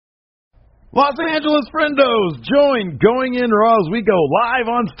Los Angeles friendos, join Going In Raw as we go live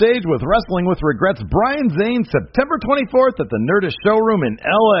on stage with Wrestling with Regrets Brian Zane September 24th at the Nerdist Showroom in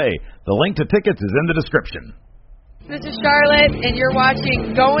L.A. The link to tickets is in the description. This is Charlotte, and you're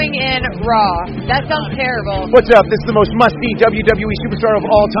watching Going In Raw. That sounds terrible. What's up? This is the most must-see WWE superstar of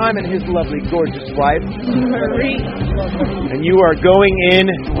all time and his lovely, gorgeous wife, Marie. And you are going in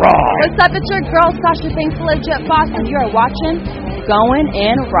Raw. What's up? It's your girl, Sasha Thanks Legit Boss, and you are watching Going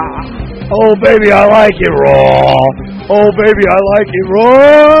In Raw. Oh, baby, I like it raw. Oh, baby, I like it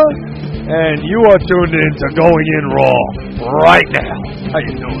raw. And you are tuned in to Going In Raw right now. How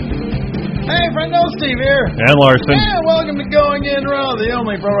you doing? Hey, friendo, Steve here. And Larson. And welcome to Going In Raw, the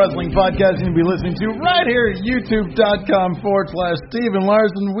only pro wrestling podcast you can be listening to right here at youtube.com/Steve and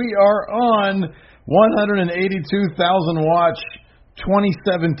Larson. We are on 182,000 watch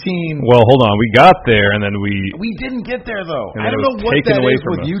 2017. Well, hold on. We got there, and then we didn't get there, though. I don't know what that is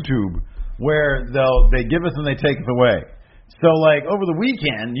with YouTube, where they give us and they take us away. So, like, over the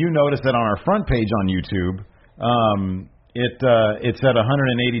weekend, you noticed that on our front page on YouTube, it said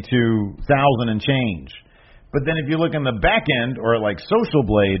 182,000 and change. But then if you look in the back end, or like Social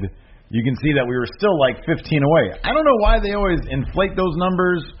Blade, you can see that we were still like 15 away. I don't know why they always inflate those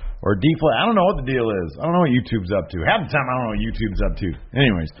numbers or deflate. I don't know what the deal is. I don't know what YouTube's up to. Half the time, I don't know what YouTube's up to.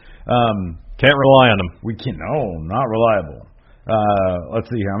 Anyways. Can't rely on them. We can't. No, not reliable. Let's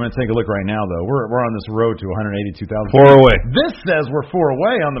see here. I'm going to take a look right now, though. We're on this road to 182,000. 4 away. This says we're 4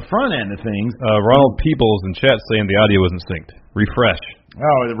 away on the front end of things. Ronald Peoples in chat saying the audio isn't synced. Refresh.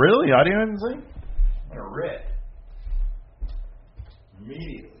 Oh, really? Audio isn't synced? What a rip.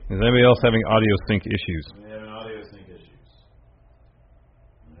 Immediately. Is anybody else having audio sync issues? We have audio sync issues.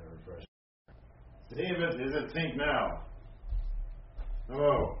 Refresh. Steve, is it synced now?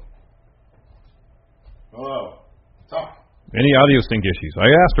 Hello. Hello. Talk. Any audio sync issues? I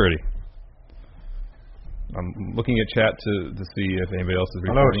asked already. I'm looking at chat to see if anybody else is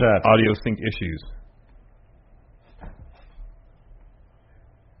reporting audio sync issues.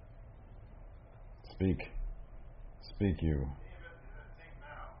 Speak you.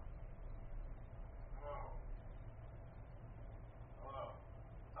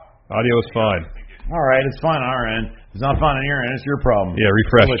 Audio is fine. All right, it's fine on our end. It's not fine on your end. It's your problem. Yeah,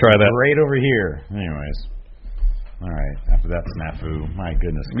 refresh. Try that. Great over here. Anyways. All right. After that snafu, my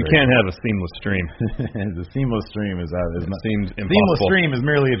goodness. We can't have a seamless stream. The seamless stream is not. Seems impossible. Seamless stream is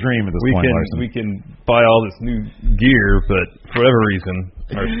merely a dream at this point. We can buy all this new gear, but for whatever reason,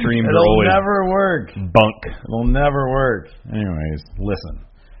 our streams are always never work. Bunk. It'll never work. Anyways, listen.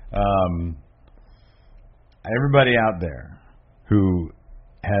 Everybody out there who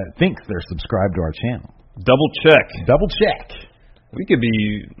thinks they're subscribed to our channel, double check. We could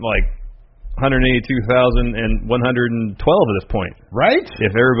be like 182,112 at this point, right?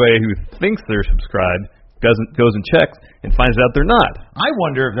 If everybody who thinks they're subscribed goes and checks and finds out they're not. I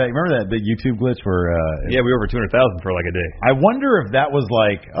wonder if remember that big YouTube glitch where we were over 200,000 for like a day. I wonder if that was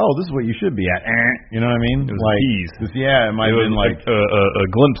like, oh, this is what you should be at. You know what I mean? It was like tease. It might have been like a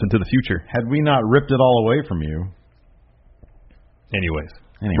glimpse into the future. Had we not ripped it all away from you. Anyways.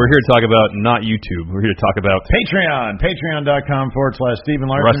 We're here to talk about not YouTube. We're here to talk about Patreon. Patreon.com/Stephen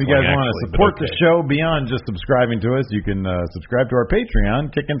Larson. If you guys want to support the show beyond just subscribing to us, you can subscribe to our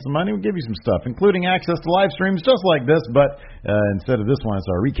Patreon, kick in some money, we'll give you some stuff, including access to live streams just like this, but instead of this one, it's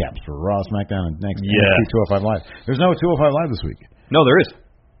our recaps for Raw, SmackDown, and next NXT 205 Live. There's no 205 Live this week. No, there is.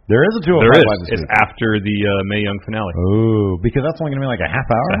 There is a 205 Live this week. It's after the Mae Young finale. Oh, because that's only going to be like a half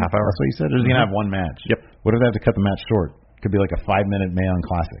hour? It's a half hour. That's what you said? Or is he going to have one match? Yep. What if they have to cut the match short? Could be like a 5-minute Mae Young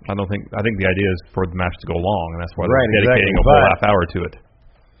Classic. I think the idea is for the match to go long, and that's why they're dedicating a whole half hour to it.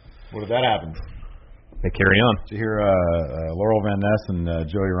 What if that happens? They carry on. Did you hear Laurel Van Ness and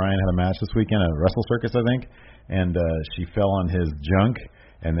Joey Ryan had a match this weekend at Wrestle Circus, I think, and she fell on his junk,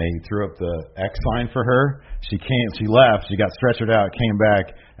 and they threw up the X sign for her. She left, she got stretchered out, came back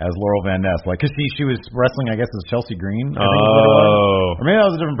as Laurel Van Ness, like, cause she was wrestling, I guess, as Chelsea Green. Or maybe that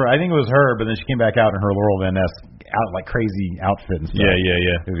was a different person. I think it was her, but then she came back out in her Laurel Van Ness like crazy outfit and stuff.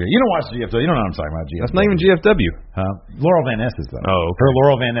 Yeah. You don't watch GFW. You don't know what I'm talking about. GFW. That's not even GFW. Laurel Van Ness is though. Oh, okay. Her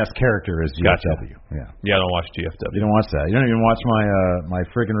Laurel Van Ness character is GFW. Gotcha. Yeah, I don't watch GFW. You don't watch that. You don't even watch my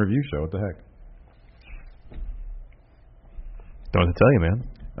friggin' review show. What the heck? Don't have to tell you, man.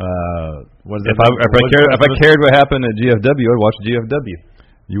 If I cared what happened at GFW, I'd watch GFW.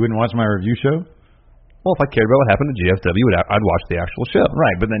 You wouldn't watch my review show? Well, if I cared about what happened at GFW, I'd watch the actual show.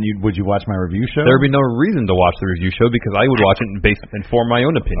 Right, but then would you watch my review show? There would be no reason to watch the review show because I would watch it and form my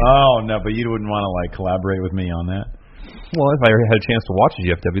own opinion. Oh, no, but you wouldn't want to, like, collaborate with me on that? Well, if I had a chance to watch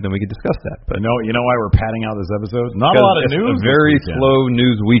the GFW, then we could discuss that. But you know why we're padding out this episode? Not a lot of news. It's a very slow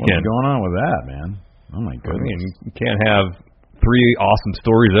news weekend. What's going on with that, man? Oh my goodness! I mean, you can't have 3 awesome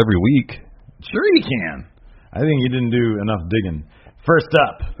stories every week. Sure, you can. I think you didn't do enough digging. First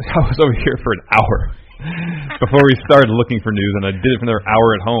up, I was over here for an hour before we started looking for news, and I did it from their hour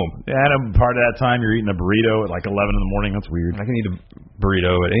at home. Yeah, and part of that time you're eating a burrito at like 11 in the morning. That's weird. I can eat a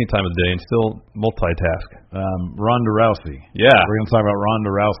burrito at any time of the day and still multitask. Ronda Rousey. Yeah. We're going to talk about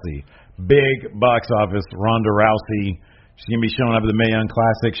Ronda Rousey. Big box office, Ronda Rousey. She's going to be showing up at the Mae Young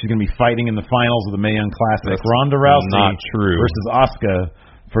Classic. She's going to be fighting in the finals of the Mae Young Classic. That's Ronda Rousey not true. versus Asuka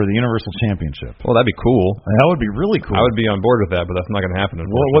for the Universal Championship. Well, that'd be cool. That would be really cool. I would be on board with that, but that's not going to happen.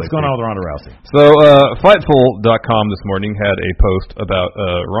 Well, what's going on with Ronda Rousey? So, Fightful.com this morning had a post about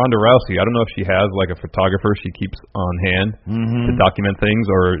Ronda Rousey. I don't know if she has like a photographer she keeps on hand to document things,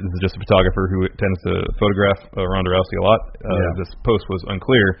 or is it just a photographer who tends to photograph Ronda Rousey a lot. This post was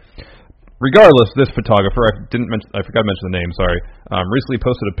unclear. Regardless, this photographer, I forgot to mention the name, sorry, recently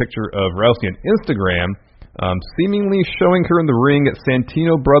posted a picture of Rousey on Instagram, seemingly showing her in the ring at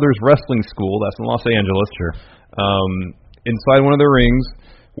Santino Brothers Wrestling School, that's in Los Angeles. Sure. Inside one of the rings,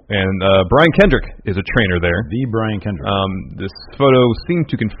 and Brian Kendrick is a trainer there. The Brian Kendrick. This photo seemed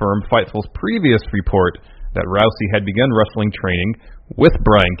to confirm Fightful's previous report that Rousey had begun wrestling training with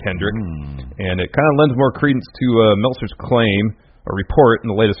Brian Kendrick, and it kind of lends more credence to Meltzer's claim, a report in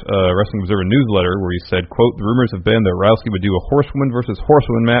the latest Wrestling Observer newsletter where he said, quote, the rumors have been that Rousey would do a horsewoman versus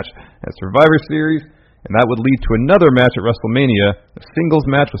horsewoman match at Survivor Series, and that would lead to another match at WrestleMania, a singles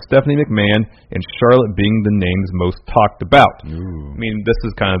match with Stephanie McMahon, and Charlotte being the names most talked about. Ooh. I mean, this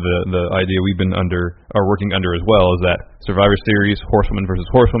is kind of the idea we've been working under as well, is that Survivor Series, horsewoman versus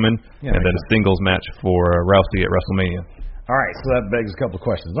horsewoman, and then a singles match for Rousey at WrestleMania. All right, so that begs a couple of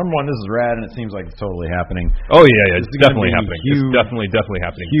questions. Number one, this is rad, and it seems like it's totally happening. Oh, yeah, it's definitely happening. It's definitely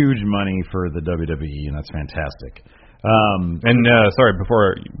happening. Huge money for the WWE, and that's fantastic. Sorry,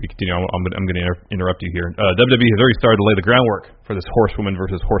 before we continue, I'm going to interrupt you here. WWE has already started to lay the groundwork for this horsewoman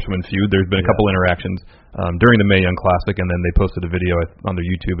versus horsewoman feud. There's been a couple interactions during the Mae Young Classic, and then they posted a video on their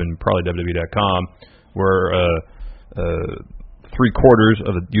YouTube and probably WWE.com where 3/4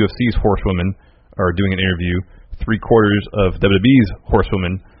 of the UFC's horsewomen are doing an interview. 3/4 of WWE's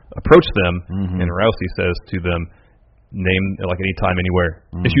horsewomen approach them, and Rousey says to them, name like any time, anywhere.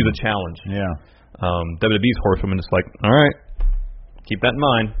 Issues a challenge. Yeah. WWE's horsewoman is like, all right, keep that in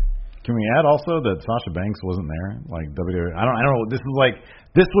mind. Can we add also that Sasha Banks wasn't there? Like WWE, I don't know.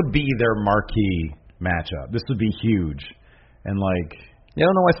 This would be their marquee matchup. This would be huge, and like. Yeah, I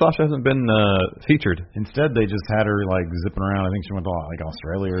don't know why Sasha hasn't been featured. Instead, they just had her like zipping around. I think she went to like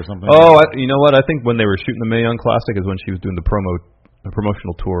Australia or something. Oh, you know what? I think when they were shooting the Mae Young Classic is when she was doing the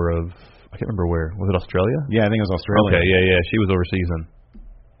promotional tour of, I can't remember where. Was it Australia? Yeah, I think it was Australia. Okay, yeah. She was overseas then.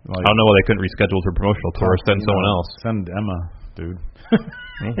 Like, I don't know why they couldn't reschedule her promotional tour or send someone else. Send Emma, dude.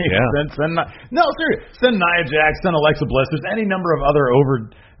 Yeah. Send Nia Jax, send Alexa Bliss. There's any number of other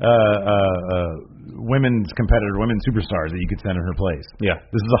women's competitor, women's superstars that you could send in her place. Yeah.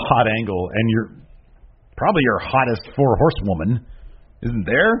 This is a hot angle, and probably your hottest 4-horsewoman isn't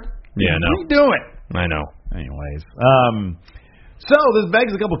there. Yeah, What are you doing? I know. Anyways, so this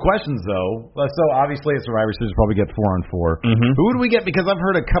begs a couple questions, though. So obviously at Survivor Series, we'll probably get 4-on-4. Who would we get? Because I've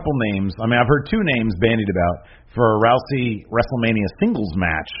heard a couple names. I mean, I've heard 2 names bandied about for a Rousey WrestleMania singles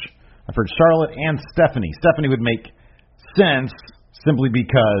match. I've heard Charlotte and Stephanie. Stephanie would make sense simply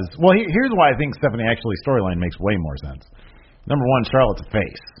because, well, here's why I think Stephanie actually storyline makes way more sense. Number one, Charlotte's a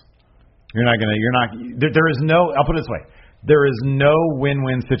face. There is no, I'll put it this way. There is no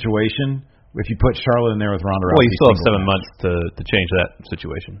win-win situation if you put Charlotte in there with Ronda Rousey. Well, you still have 7 months to change that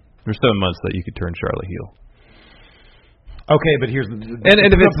situation. There's 7 months that you could turn Charlotte heel. Okay, but here's the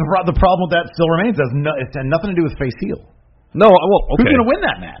problem with that still remains. It has nothing to do with face heel. No, well, okay. Who's going to win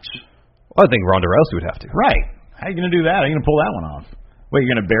that match? Well, I think Ronda Rousey would have to. Right. How are you going to do that? How are you going to pull that one off? Wait, you're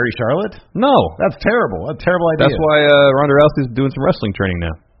going to bury Charlotte? No. That's terrible. That's a terrible idea. That's why Ronda Rousey's doing some wrestling training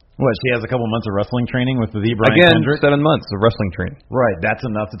now. What, she has a couple months of wrestling training with the Brian Kendrick? 7 months of wrestling training. Right, that's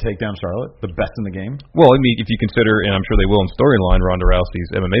enough to take down Charlotte, the best in the game? Well, I mean, if you consider, and I'm sure they will in storyline, Ronda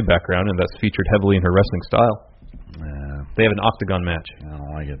Rousey's MMA background, and that's featured heavily in her wrestling style. Yeah. They have an octagon match. I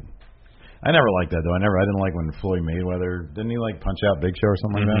don't like it. I never liked that, though. I didn't like when Floyd Mayweather, didn't he, like, punch out Big Show or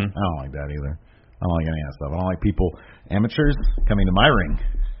something like that? I don't like that either. I don't like any of that stuff. I don't like people, amateurs, coming to my ring.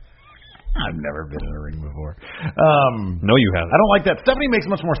 I've never been in a ring before. No, you haven't. I don't like that. Stephanie makes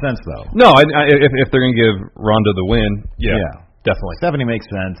much more sense, though. No, if they're going to give Ronda the win, yeah, definitely. Stephanie makes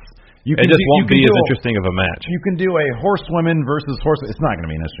sense. You it just won't be as do interesting of a match. You can do a horsewomen versus horse. It's not going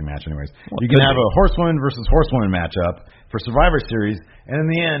to be an interesting match, anyways. Well, you can have a horsewoman versus horsewoman matchup for Survivor Series, and in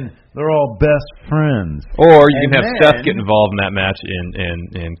the end, they're all best friends. Or you can have Steph get involved in that match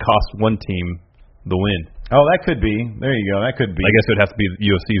and cost one team the win. Oh, that could be. There you go. That could be. I guess it would have to be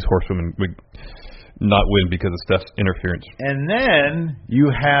UFC's horsewoman would not win because of Steph's interference. And then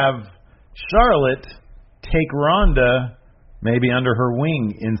you have Charlotte take Ronda maybe under her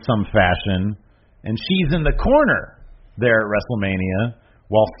wing in some fashion, and she's in the corner there at WrestleMania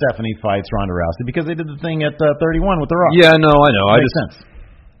while Stephanie fights Ronda Rousey because they did the thing at 31 with The Rock. Yeah, no, I know. Makes sense.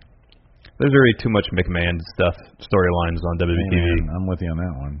 There's already too much McMahon stuff storylines on WWE TV. I'm with you on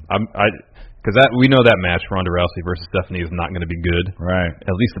that one. Because we know that match, Ronda Rousey versus Stephanie, is not going to be good. Right.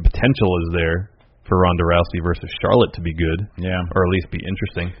 At least the potential is there for Ronda Rousey versus Charlotte to be good. Yeah. Or at least be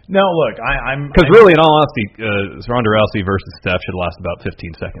interesting. No, look, Because really, in all honesty, Ronda Rousey versus Steph should last about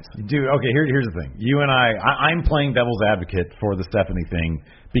 15 seconds. Dude, okay, here's the thing. You and I'm playing devil's advocate for the Stephanie thing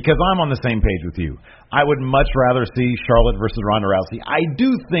because I'm on the same page with you. I would much rather see Charlotte versus Ronda Rousey. I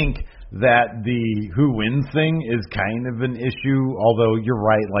do think that the who wins thing is kind of an issue, although you're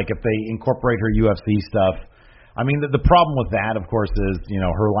right, like if they incorporate her UFC stuff. I mean, the problem with that, of course, is,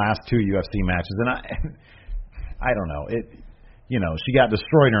 her last 2 UFC matches, and I don't know, she got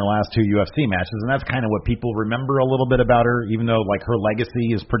destroyed in her last 2 UFC matches, and that's kind of what people remember a little bit about her, even though, like, her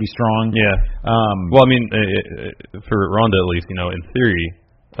legacy is pretty strong. Yeah. Well, I mean, for Ronda at least, in theory,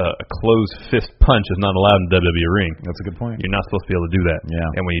 a closed fist punch is not allowed in the WWE ring. That's a good point. You're not supposed to be able to do that.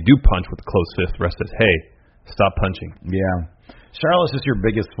 Yeah. And when you do punch with a closed fist, the rest says, hey, stop punching. Yeah. Charlotte's just your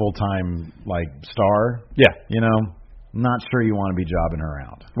biggest full-time, star. Yeah. Not sure you want to be jobbing her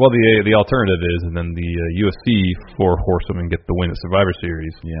out. Well, the alternative is, and then the UFC 4 horsewomen get the win at Survivor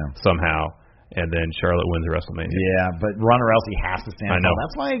Series somehow, and then Charlotte wins at WrestleMania. Yeah, but Ronda Rousey has to stand. I know.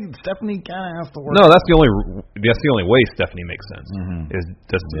 That's why Stephanie kind of has to work. No, that's the only way Stephanie makes sense. Mm-hmm. Is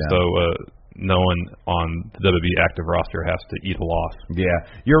just so no one on the WWE active roster has to eat a loss. Yeah,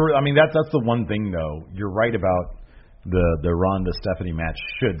 that's the one thing though. You're right about the Ronda Stephanie match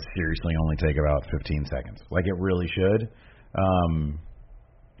should seriously only take about 15 seconds. Like it really should.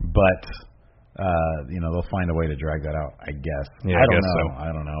 But they'll find a way to drag that out, I guess. Yeah, I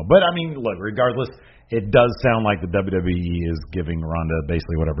don't know. But I mean, look, regardless, it does sound like the WWE is giving Ronda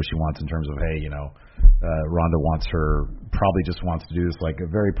basically whatever she wants in terms of, hey, Ronda probably just wants to do this like a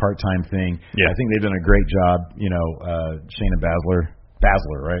very part-time thing. Yeah. I think they've done a great job, Shayna Baszler,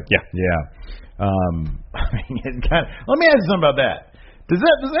 right? Yeah. Yeah. Let me ask you something about that. Does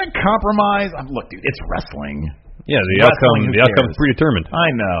that compromise? Look, dude, it's wrestling. Yeah, the outcome's predetermined. I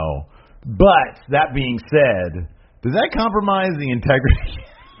know, but that being said, does that compromise the integrity?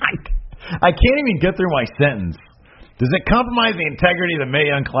 I can't even get through my sentence. Does it compromise the integrity of the Mae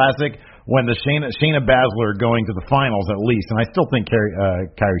Young Classic when the Shayna Baszler going to the finals at least? And I still think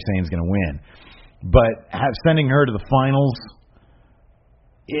Kairi Sane's going to win, but sending her to the finals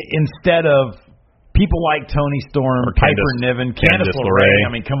instead of people like Toni Storm, Piper Niven, Candice LeRae.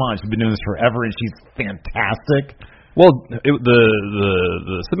 I mean, come on, she's been doing this forever, and she's fantastic. Well,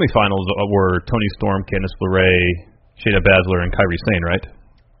 the semifinals were Toni Storm, Candice LeRae, Shayna Baszler, and Kairi Sane, right?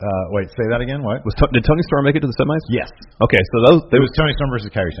 Wait, say that again. What? Did Toni Storm make it to the semis? Yes. Okay, so it was Toni Storm versus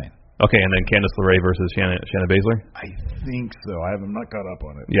Kairi Sane. Okay, and then Candice LeRae versus Shayna Baszler. I think so. I'm not caught up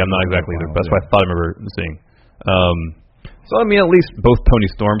on it. Yeah, I'm not exactly either. That's what I thought I remember seeing. So, I mean, at least both Toni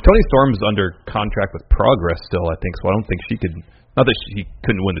Storm's under contract with Progress still, I think, so I don't think she could, not that she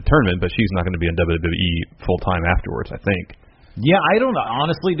couldn't win the tournament, but she's not going to be in WWE full-time afterwards, I think. Yeah, I don't know.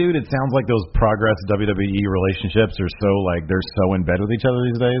 Honestly, dude, it sounds like those Progress WWE relationships are they're so in bed with each other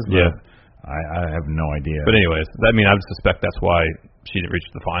these days. But yeah. I have no idea. But anyways, I mean, I would suspect that's why she didn't reach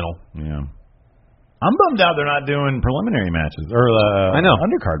the final. Yeah. I'm bummed out they're not doing preliminary matches or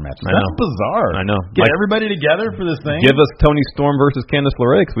undercard matches. That's bizarre. I know. Get everybody together for this thing. Give us Toni Storm versus Candice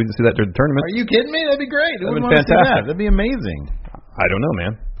LeRae because we didn't see that during the tournament. Are you kidding me? That'd be great. That'd be fantastic. That'd be amazing. I don't know,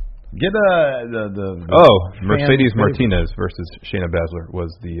 man. Get Mercedes Martinez versus Shayna Baszler was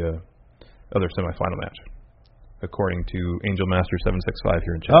the other semifinal match, according to Angel Master 765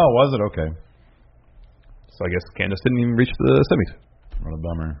 here in chat. Oh, was it? Okay. So I guess Candice didn't even reach the semis. What a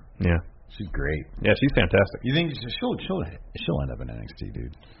bummer. Yeah. She's great. Yeah, she's fantastic. You think she'll end up in NXT,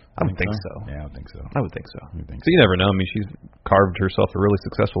 dude? I would think so. Yeah, I would think so. So you never know. I mean, she's carved herself a really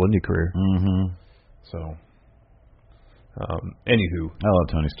successful indie career. Mm-hmm. So, anywho, I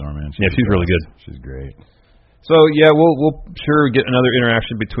love Toni Storm, man. She's really good. She's great. So yeah, we'll sure get another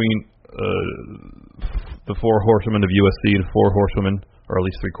interaction between the 4 horsewomen of USC, the 4 horsewomen, or at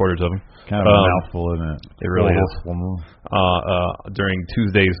least 3/4 of them. Kind of a mouthful, isn't it? It really is. During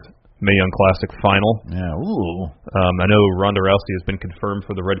Tuesday's Mae Young Classic final. Yeah. Ooh. I know Ronda Rousey has been confirmed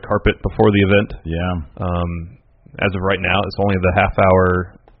for the red carpet before the event. Yeah. As of right now, it's only the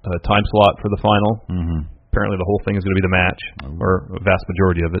half-hour time slot for the final. Mm-hmm. Apparently, the whole thing is going to be the match, or a vast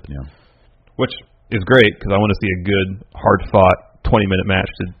majority of it. Yeah. Which is great because I want to see a good, hard-fought 20-minute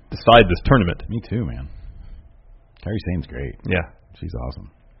match to decide this tournament. Me too, man. Kairi Sane's great. Yeah. She's awesome.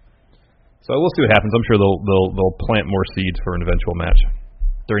 So we'll see what happens. I'm sure they'll plant more seeds for an eventual match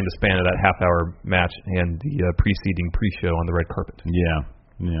during the span of that half-hour match and the preceding pre-show on the red carpet. Yeah,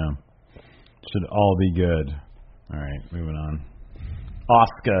 yeah. Should all be good. All right, moving on.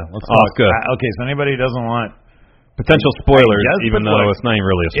 Asuka. Let's talk. Asuka. Okay, so anybody who doesn't want potential spoilers, yes, even though it's not even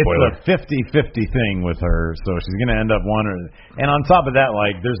really a spoiler. It's a 50-50 thing with her, so she's going to end up one. And on top of that,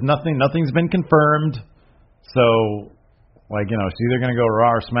 like, there's nothing's been confirmed. So, like, you know, she's either going to go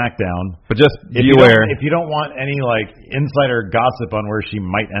Raw or SmackDown. But just if be aware. If you don't want any, like, insider gossip on where she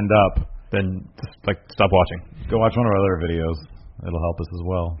might end up, then just, like, stop watching. go watch one of our other videos. It'll help us as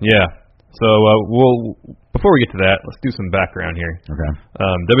well. Yeah. So before we get to that, let's do some background here. Okay.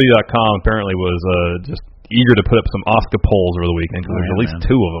 WWE.com apparently was just eager to put up some Asuka polls over the weekend because there's at least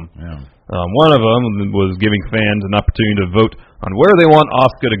two of them. Yeah. One of them was giving fans an opportunity to vote on where they want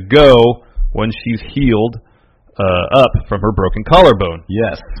Asuka to go when she's healed up from her broken collarbone.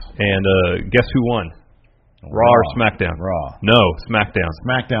 Yes. And guess who won? Raw or SmackDown? Raw. No, SmackDown.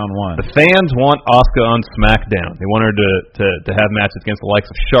 SmackDown won. The fans want Asuka on SmackDown. They want her to have matches against the likes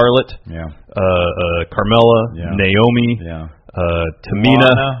of Charlotte, Carmella, Naomi, Tamina,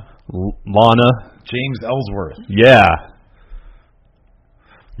 Lana, James Ellsworth,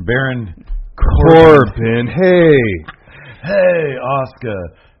 Baron Corbin. Hey, Asuka,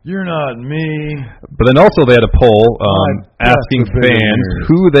 you're not me. But then also they had a poll asking fans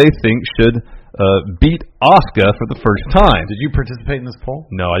who they think should beat Asuka for the first time. Did you participate in this poll?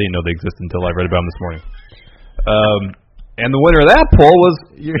 No, I didn't know they existed until I read about them this morning. And the winner of that poll was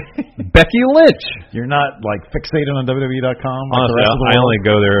Becky Lynch. You're not, like, fixated on WWE.com? Honestly, I only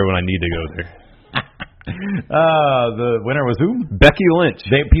go there when I need to go there. The winner was who? Becky Lynch.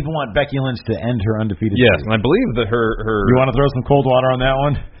 People want Becky Lynch to end her undefeated Yes, streak. and I believe that her... You want to throw some cold water on that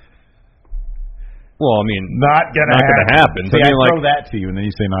one? Well, I mean, not gonna happen. See, I mean, throw that to you, and then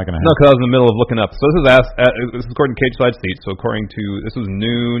you say not gonna happen. No, because I was in the middle of looking up. So this is according to Cage Side Seats. So according to this was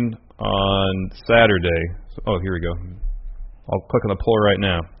noon on Saturday. So, here we go. I'll click on the poll right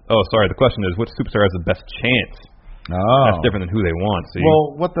now. Oh, sorry. The question is, which superstar has the best chance? Oh, that's different than who they want. See?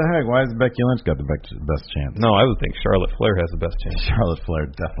 Well, what the heck? Why has Becky Lynch got the best chance? No, I would think Charlotte Flair has the best chance. Charlotte Flair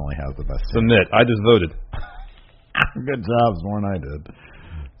definitely has the best chance. Submit. I just voted. Good job, more than I did.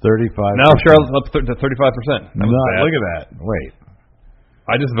 35. Now Charlotte's up to 35%. Look at that. Wait.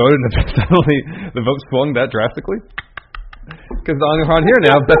 I just voted, and suddenly the vote swung that drastically. Because on here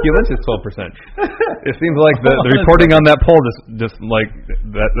now, Becky Lynch is 12%. It seems like the reporting on that poll just like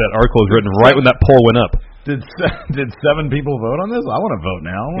that article was written right when that poll went up. Did 7 people vote on this? I want to vote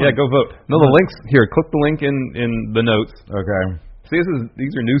now. Yeah, go vote. No, the links here. Click the link in the notes. Okay. See,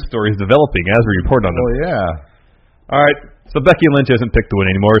 these are news stories developing as we report on them. Oh yeah. All right. So Becky Lynch isn't picked to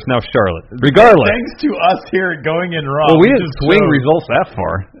win anymore. It's now Charlotte. Regardless. Thanks to us here at Going in Raw. Well, we didn't swing results that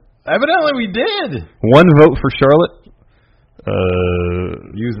far. Evidently we did. 1 vote for Charlotte.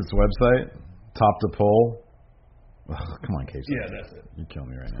 Use its website. Top to poll. Oh, come on, Casey. Yeah, that's it. You kill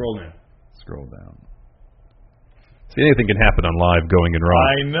me right Scroll now. down. Scroll down. See, anything can happen on live Going in Raw.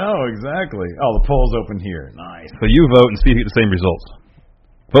 I know, exactly. Oh, the poll's open here. Nice. So you vote and see if you get the same results.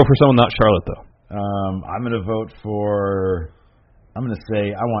 Vote for someone not Charlotte, though. I'm going to vote for... I'm going to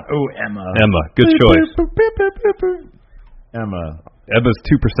say I want... Oh, Emma. Emma. Good choice. Emma. Emma's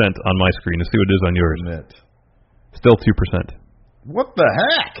 2% on my screen. Let's see what it is on yours. Still 2%. What the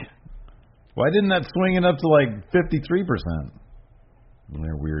heck? Why didn't that swing it up to like 53%?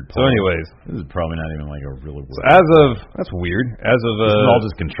 They're weird. So anyways. This is probably not even like a really... So that's weird. As of... this is all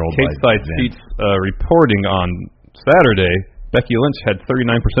just controlled by Cage-Side Seats reporting on Saturday, Becky Lynch had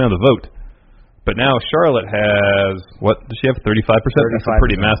 39% of the vote. But now Charlotte has, what does she have, 35%? That's a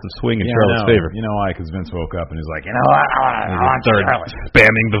pretty massive swing in Charlotte's favor. You know why? Because Vince woke up and he's like, you know what? I want started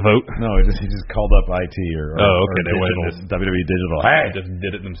spamming the vote. No, he just called up IT or they went WWE Digital. Hey, they just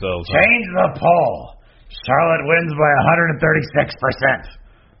did it themselves. Change the poll. Charlotte wins by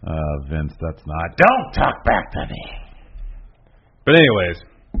 136%. Vince, that's not. Don't talk back to me. But anyways,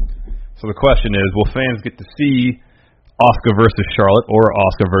 so the question is, will fans get to see Asuka versus Charlotte or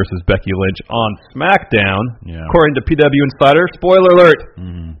Asuka versus Becky Lynch on SmackDown? Yeah. According to PW Insider, spoiler alert,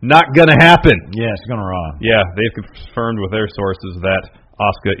 not gonna happen. Yeah, she's going to Raw. Yeah, they've confirmed with their sources that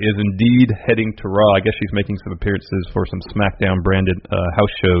Asuka is indeed heading to Raw. I guess she's making some appearances for some SmackDown-branded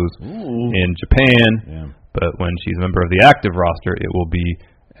house shows in Japan. Yeah. But when she's a member of the active roster, it will be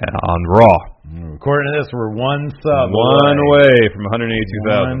on Raw. According to this, we're one sub away from 182,000.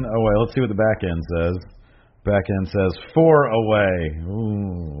 One away. Let's see what the back end says. Back end says 4 away.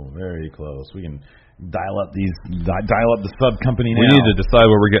 Ooh, very close. We can dial up the sub company now. We need to decide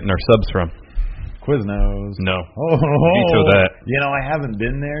where we're getting our subs from. Quiznos. No. Oh, veto that. You know, I haven't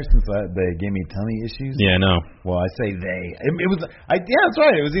been there since they gave me tummy issues. Yeah, I know. Well, I say they. It was. Yeah, that's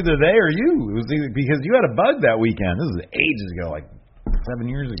right. It was either they or you. It was either, because you had a bug that weekend. This was ages ago, like 7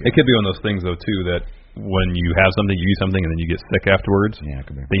 years ago. It could be one of those things though too that when you have something, you use something, and then you get sick afterwards. Yeah, it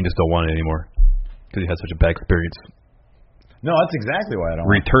could be. Then you just don't want it anymore because you had such a bad experience. No, that's exactly why I don't.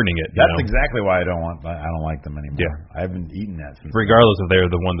 Returning it. That's exactly why I don't like them anymore. Yeah. I haven't eaten that since. Regardless if they're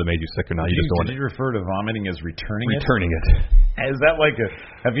the one that made you sick or not, you just don't want it. Did you refer to vomiting as returning it? Returning it. Is that like a?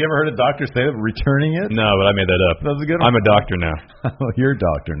 Have you ever heard a doctor say that, returning it? No, but I made that up. That's a good one. I'm a doctor now. You're a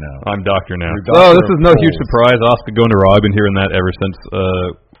doctor now. I'm doctor now. Oh, this is no huge surprise. Asuka going to Raw. I've been hearing that ever since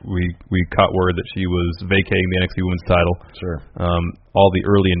we caught word that she was vacating the NXT Women's title. Sure. All the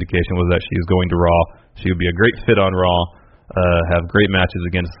early indication was that she was going to Raw. She would be a great fit on Raw. Have great matches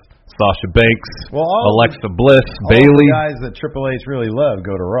against Sasha Banks, Alexa Bliss, Bayley. All the guys that Triple H really love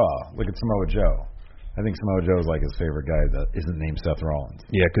go to Raw. Look at Samoa Joe. I think Samoa Joe is like his favorite guy that isn't named Seth Rollins.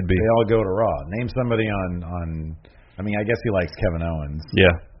 Yeah, it could be. They all go to Raw. Name somebody on. I mean, I guess he likes Kevin Owens.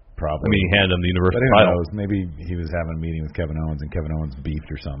 Yeah, probably. I mean, he handed him the Universal title. title. Knows? Maybe he was having a meeting with Kevin Owens and Kevin Owens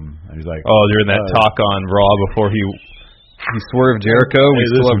beefed or something. And he's like, "Oh, during that talk on Raw before he swerved Jericho. We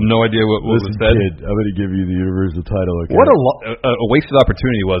still have no idea what was said. Kid, I'm going to give you the Universal title. Okay? What a wasted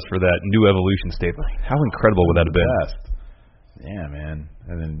opportunity was for that New Evolution statement. How incredible would that have been? Best. Yeah, man.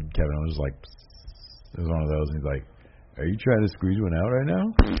 And then Kevin was like, it was one of those. And he's like, "Are you trying to squeeze one out right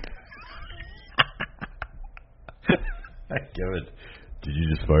now?" Kevin, did you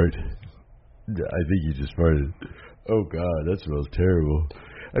just fart? I think you just farted. Oh God, that smells terrible.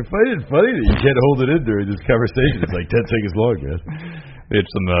 I find it funny that you can't hold it in during this conversation. It's like 10 seconds long, man. They had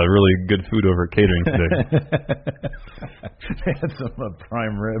some really good food over at catering today. They had some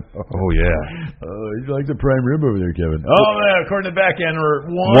prime rib. Oh, yeah. You like the prime rib over there, Kevin? Oh, man, according to the back end,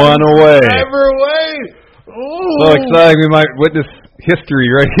 we're one away. Away. So exciting. We might witness history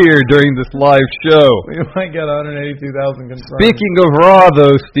right here during this live show. We might get 182,000 confirmed. Speaking of Raw,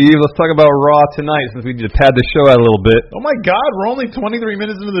 though, Steve, let's talk about Raw tonight since we just pad the show out a little bit. Oh, my God. We're only 23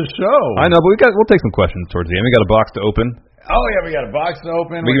 minutes into the show. I know, but we'll take some questions towards the end. We got a box to open. Oh, yeah, we got a box to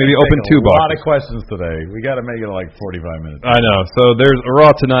open. We can maybe open 2 boxes. A lot of questions today. We got to make it like 45 minutes. I know. So there's a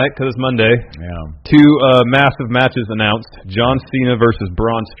Raw tonight because it's Monday. Yeah. 2 massive matches announced. John Cena versus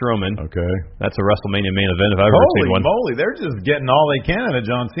Braun Strowman. Okay. That's a WrestleMania main event if I've ever seen one. Holy moly. They're just getting all they can out of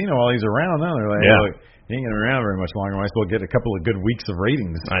John Cena while he's around. Now they're like, yeah. Look, he ain't going to be around very much longer. Might as well get a couple of good weeks of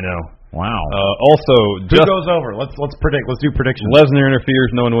ratings. I know. Wow. Also, who goes over? Let's predict. Let's do predictions. Lesnar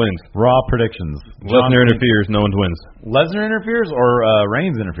interferes, no one wins. Raw predictions. Lesnar interferes, no one wins. Lesnar interferes or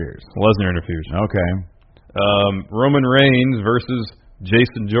Reigns interferes? Lesnar interferes. Okay. Roman Reigns versus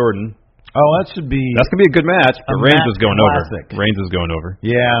Jason Jordan. Oh, that's going to be a good match, but Reigns is going classic. over. Reigns is going over.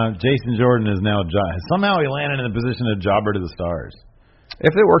 Yeah, Jason Jordan is now somehow he landed in the position of jobber to the stars.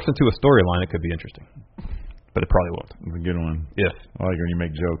 If it works into a storyline, it could be interesting. But it probably won't. It's a good one. Yes. I like when you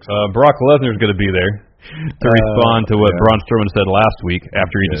make jokes. Brock Lesnar's going to be there to respond to what Braun Strowman said last week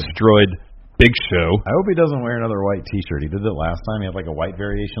after he destroyed Big Show. I hope he doesn't wear another white T-shirt. He did it last time. He had like a white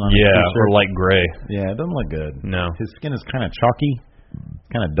variation on his T-shirt. Or light gray. Yeah, it doesn't look good. No. His skin is kind of chalky,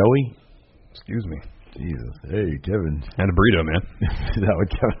 kind of doughy. Excuse me. Jesus. Hey, Kevin. And a burrito, man. Is that what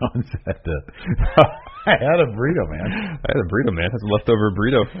Kevin Owens said? I had a burrito, man. That's a leftover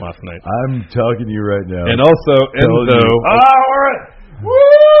burrito from last night. I'm talking to you right now. And also, Enzo.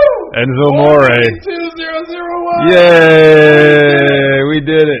 Woo! Enzo More. 2001. Yay! We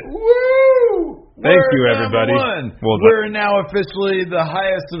did it. Woo! Thank you, everybody. Well, we're now officially the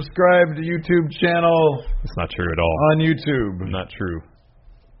highest subscribed YouTube channel. It's not true at all. On YouTube. Not true.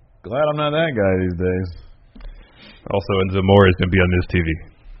 Glad I'm not that guy these days. Also, Enzo More is going to be on Miz TV.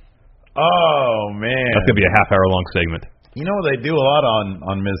 Oh, man. That's going to be a half-hour-long segment. You know what they do a lot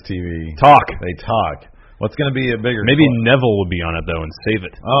on Miz TV? Talk. They talk. What's going to be a bigger... Maybe Neville will be on it, though, and save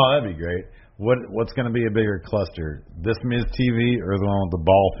it. Oh, that'd be great. What's going to be a bigger cluster? This Miz TV or the one with the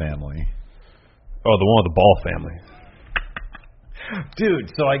Ball family? Oh, the one with the Ball family. Dude,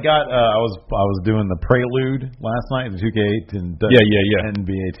 so I got I was doing the Prelude last night, the 2K18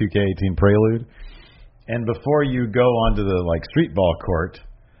 NBA 2K18 Prelude, and before you go onto the street ball court,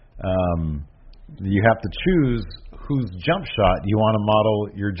 you have to choose whose jump shot do you want to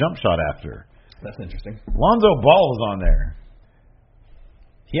model your jump shot after? That's interesting. Lonzo Ball is on there.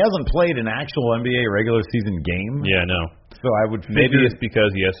 He hasn't played an actual NBA regular season game. Yeah, no. So I would figure... Maybe it's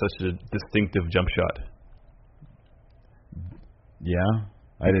because he has such a distinctive jump shot. Yeah?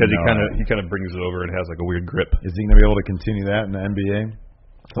 Because he kind of brings it over and has like a weird grip. Is he going to be able to continue that in the NBA?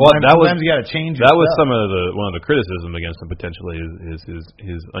 Well, sometimes you got to change. That was one of the criticism against him potentially is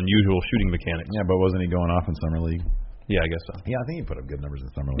his unusual shooting mechanics. Yeah, but wasn't he going off in summer league? Yeah, I guess so. Yeah, I think he put up good numbers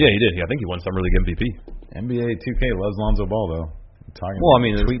in summer league. Yeah, he did. Yeah, I think he won summer league MVP. NBA 2K loves Lonzo Ball though.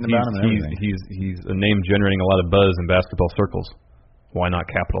 Tweeting about him and everything. He's a name generating a lot of buzz in basketball circles. Why not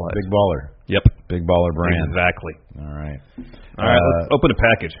capitalize? Big baller. Yep. Big baller brand. Exactly. All right. Let's open a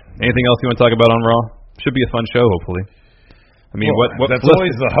package. Anything else you want to talk about on Raw? Should be a fun show, hopefully. I mean, that's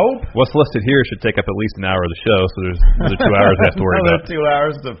always the hope. What's listed here should take up at least an hour of the show, so there's another 2 hours I have to worry about. 2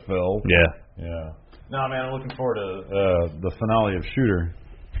 hours to fill. Yeah. No, man, I'm looking forward to the finale of Shooter.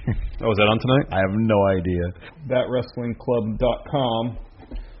 Oh, is that on tonight? I have no idea. ThatWrestlingClub.com.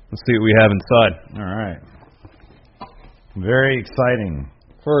 Let's see what we have inside. All right. Very exciting.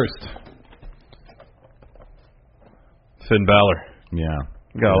 First, Finn Balor. Yeah.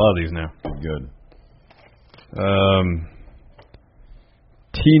 Got a lot of these now. Good.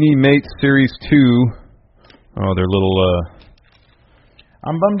 Teeny Mate Series 2. Oh, they're little...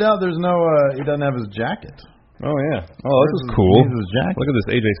 I'm bummed out there's no... he doesn't have his jacket. Oh, yeah. Oh, this is cool. His jacket. Look at this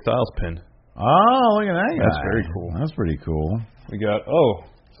AJ Styles pin. Oh, look at that guy. That's very cool. That's pretty cool. We got,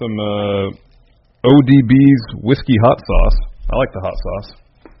 some ODB's Whiskey Hot Sauce. I like the hot sauce.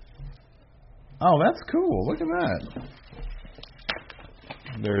 Oh, that's cool. Look at that.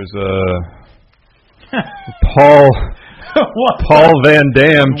 There's Paul Van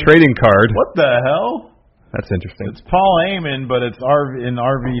Dam trading card. What the hell? That's interesting. It's Paul Heyman, but it's in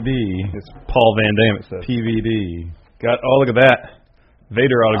RVD. It's Paul Van Dam, it says. PVD. Look at that.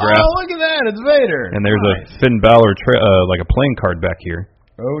 Vader autograph. Oh, look at that. It's Vader. And there's a Finn Balor, like a playing card back here.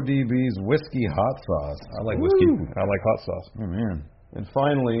 ODB's Whiskey Hot Sauce. I like whiskey. I like hot sauce. Oh, man. And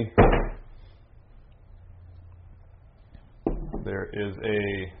finally, there is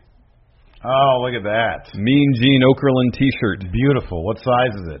a... Oh, look at that. Mean Gene Okerlund t-shirt. Beautiful. What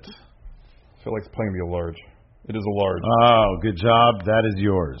size is it? I feel like it's playing to be a large. It is a large. Oh, good job. That is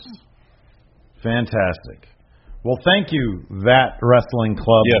yours. Fantastic. Well, thank you,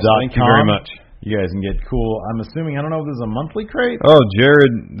 ThatWrestlingClub.com. Yes, thank you very much. You guys can get cool. I'm assuming, I don't know if there's a monthly crate. Oh,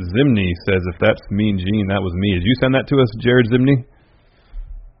 Jared Zimney says if that's Mean Gene, that was me. Did you send that to us, Jared Zimney?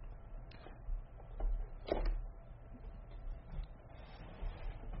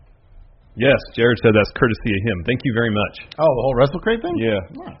 Yes, Jared said that's courtesy of him. Thank you very much. Oh, the whole Wrestle Crate thing? Yeah.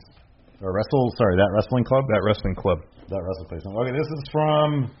 Nice. That Wrestling Club? That Wrestling Club. That Wrestling Place. Okay, this is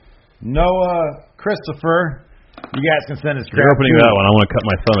from Noah Christopher. You guys can send us. You're opening that one. I want to cut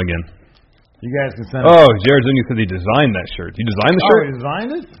my thumb again. You guys can send. Oh, Jared Zimney said he designed that shirt. You designed the shirt? Oh, he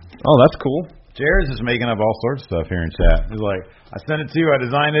designed it? Oh, that's cool. Jared's just making up all sorts of stuff here in chat. He's like, I sent it to you. I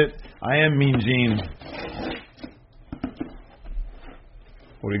designed it. I am Mean Gene.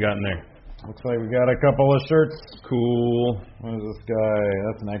 What do we got in there? Looks like we got a couple of shirts. Cool. What is this guy?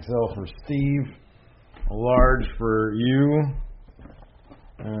 That's an XL for Steve. A large for you.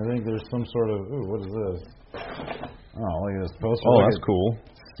 And I think there's some sort of... Ooh, what is this? Oh, look at this poster. Oh, that's cool.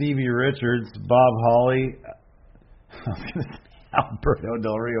 Stevie Richards, Bob Holly. I was going to say Alberto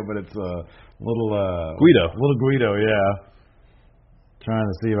Del Rio, but it's a little... Guido. Little Guido, yeah. Trying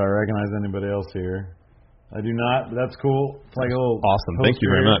to see if I recognize anybody else here. I do not, but that's cool. It's like a little... Awesome. Thank you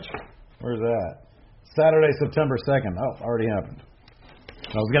very much. Where's that? Saturday, September 2nd. Oh, already happened.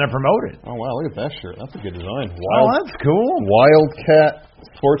 I was going to promote it. Oh, wow. Look at that shirt. That's a good design. That's cool. Wildcat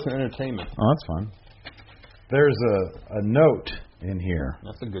Sports and Entertainment. Oh, that's fun. There's a note in here.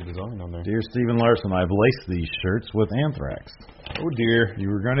 That's a good design on there. Dear Stephen Larson, I've laced these shirts with anthrax. Oh, dear. You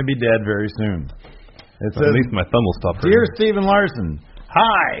are going to be dead very soon. It says, at least my thumb will stop hurting. Dear Stephen Larson,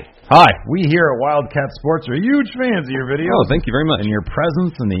 hi. Hi. We here at Wildcat Sports are huge fans of your videos. Oh, thank you very much. And your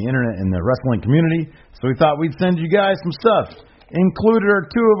presence in the internet and the wrestling community. So we thought we'd send you guys some stuff. Included are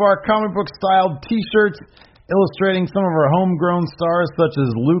 2 of our comic book styled t-shirts illustrating some of our homegrown stars such as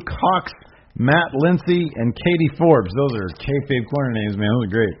Luke Hawx, Matt Lindsay, and Katie Forbes. Those are kayfabe corner names, man. Those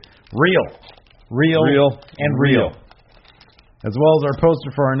are great. Real. As well as our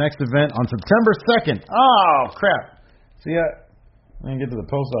poster for our next event on September 2nd. Oh, crap. See, I didn't get to the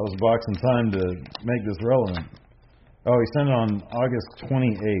post office box in time to make this relevant. Oh, he sent it on August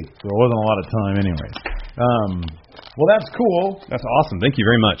 28th, so it wasn't a lot of time anyways. Well, that's cool. That's awesome. Thank you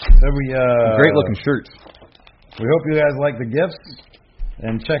very much. So we, great looking shirts. We hope you guys like the gifts.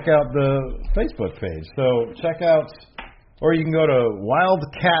 And check out the Facebook page. So check out, or you can go to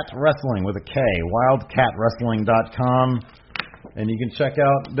Wildcat Wrestling with a K, wildcatwrestling.com, and you can check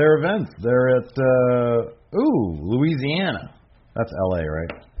out their events. They're at, Louisiana. That's L.A.,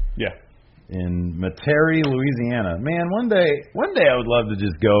 right? Yeah. In Metairie, Louisiana. Man, one day I would love to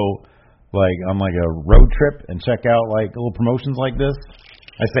just go like on like a road trip and check out like little promotions like this.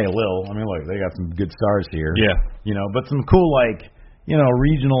 I say a little. I mean, look, they got some good stars here. Yeah. You know, but some cool like, you know,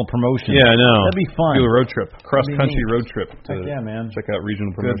 regional promotions. Yeah, I know. That'd be fun. Do a road trip, cross country road trip. Heck yeah, man. Check out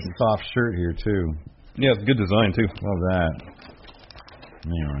regional Good promotions. soft shirt here too. Yeah, it's a good design too. Love that.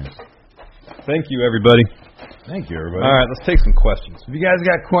 Anyways, thank you, everybody. Thank you, everybody. All right, let's take some questions. If you guys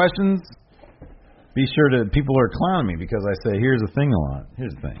got questions, be sure to. People are clowning me because I say, "Here's the thing" a lot.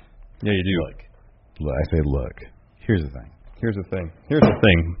 Here's the thing. Yeah, you do. Look. I say, "Look." Here's the thing. Here's the thing. Here's the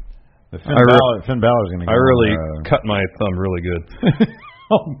thing. Finn Balor's gonna. I really cut my thumb really good.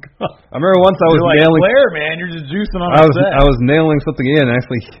 Oh God! I remember once I was like nailing. Flair, man, you're just juicing on. I was nailing something in. And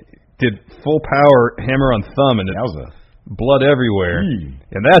actually did full power hammer on thumb, and blood everywhere.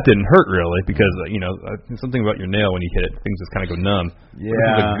 And that didn't hurt really because something about your nail when you hit it, things just kind of go numb. Yeah.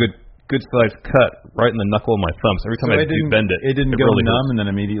 This is a good sized cut right in the knuckle of my thumb. So every time I bend it, it didn't go really numb hurts. and then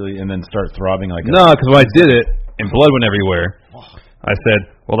immediately start throbbing like. No, because when I did it and blood went everywhere, I said,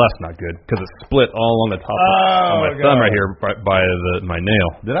 "Well, that's not good," because it split all along the top of my thumb right here by my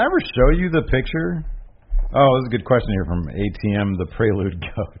nail. Did I ever show you the picture? Oh, this is a good question here from ATM, the Prelude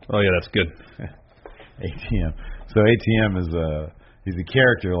Goat. Oh yeah, that's good. ATM. So ATM is he's a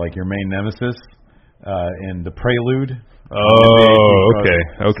character like your main nemesis in the Prelude. Oh, okay.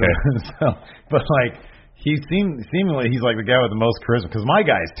 But like seemingly he's like the guy with the most charisma because my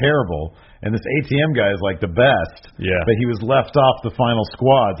guy's terrible. And this ATM guy is like the best. Yeah. But he was left off the final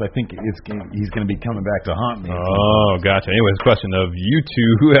squads. I think he's going to be coming back to haunt me. Oh, gotcha. Anyways, question of you two,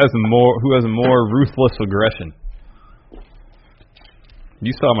 who has a more ruthless aggression?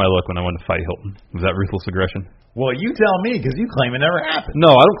 You saw my look when I wanted to fight Hilton. Was that ruthless aggression? Well, you tell me because you claim it never happened. No,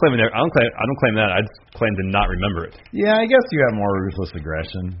 I don't claim it. I don't claim that. I just claim to not remember it. Yeah, I guess you have more ruthless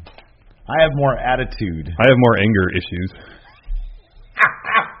aggression. I have more attitude. I have more anger issues.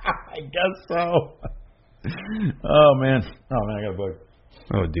 I guess so. Oh man, I got a bug.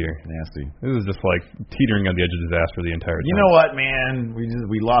 Oh dear, nasty. This is just like teetering on the edge of disaster the entire time. You know what, man?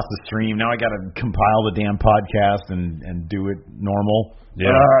 We lost the stream. Now I got to compile the damn podcast and do it normal.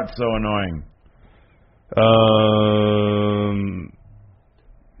 Yeah, it's so annoying.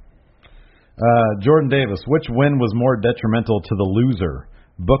 Jordan Davis, which win was more detrimental to the loser?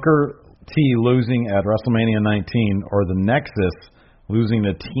 Booker T losing at WrestleMania 19 or the Nexus losing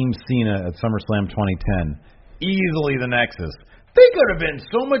to Team Cena at SummerSlam 2010. Easily the Nexus. They could have been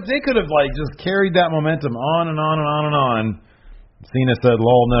so much. They could have like just carried that momentum on and on and on and on. Cena said,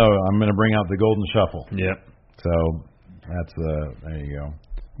 "Lol, no, I'm going to bring out the Golden Shuffle." Yep. So that's there you go.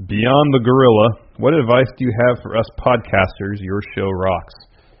 Beyond the Gorilla, what advice do you have for us podcasters? Your show rocks.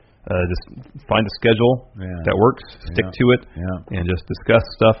 Just find a schedule that works, stick to it, and just discuss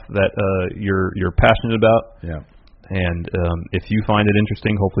stuff that you're passionate about. Yeah. And if you find it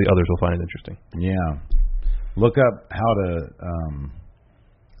interesting, hopefully others will find it interesting. Yeah. Look up how to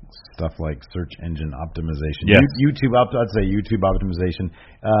stuff like search engine optimization. Yes. YouTube, I'd say YouTube optimization.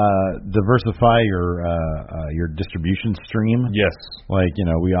 Diversify your distribution stream. Yes. Like,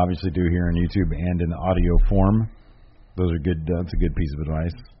 we obviously do here on YouTube and in audio form. Those are good. That's a good piece of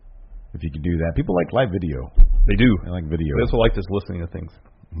advice. If you could do that. People like live video. They do. They like video. They also like just listening to things.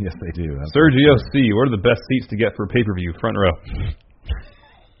 Yes, they do. That's Sergio C., what are the best seats to get for pay-per-view? Front row.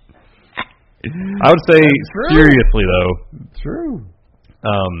 I would say, seriously, though. True.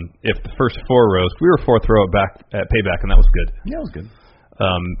 If the first 4 rows, we were 4th row at Payback, and that was good. Yeah, it was good.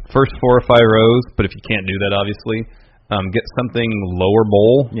 First 4 or 5 rows, but if you can't do that, obviously, get something lower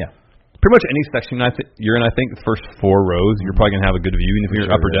bowl. Yeah. Pretty much any section you're in, I think, the first 4 rows, you're probably going to have a good view. And if you're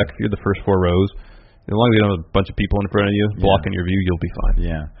upper deck, if you're the first 4 rows, as long as you don't have a bunch of people in front of you blocking your view, you'll be fine.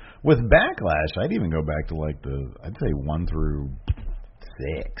 Yeah. With Backlash, I'd even go back to I'd say 1 through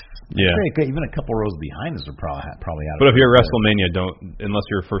 6. Yeah. I'd say even a couple rows behind us are probably out. But if you're at WrestleMania, unless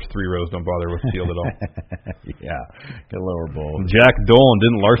you're first 3 rows, don't bother with the field at all. Yeah. Get a lower bowl. Jack Dolan,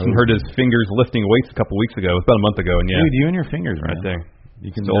 didn't Larson hurt his fingers lifting weights a couple weeks ago? It was about a month ago, and Dude, you and your fingers, right there. You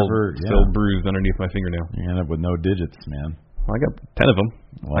can still bruised underneath my fingernail. You end up with no digits, man. Well, I got 10 of them.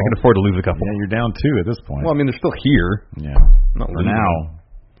 Well, I can afford to lose a couple. Yeah, you're down 2 at this point. Well, I mean, they're still here. Yeah. Not for now.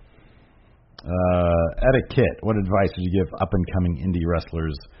 Etiquette. What advice would you give up-and-coming indie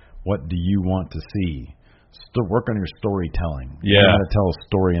wrestlers? What do you want to see? Still work on your storytelling. Yeah. You got to tell a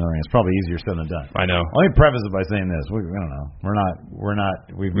story in the ring. It's probably easier said than done. I know. Let me preface it by saying this: I don't know.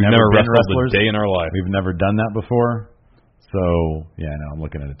 We've never been wrestled wrestlers. a day in our life. We've never done that before. So yeah, no, I'm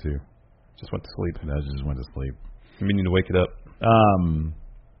looking at it too. Just went to sleep. I just went to sleep. You mean to wake it up?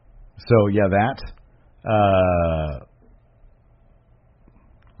 So yeah, that.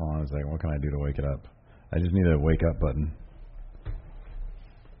 Hold on a second. What can I do to wake it up? I just need a wake up button.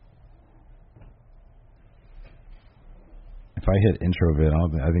 If I hit intro vid,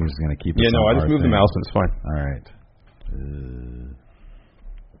 I think it's going to keep. Yeah, no, I just moved the mouse and it's fine. All right.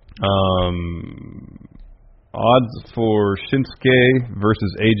 Odds for Shinsuke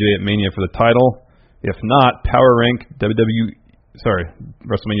versus AJ at Mania for the title. If not, power rank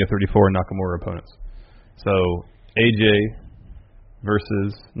WrestleMania 34 Nakamura opponents. So AJ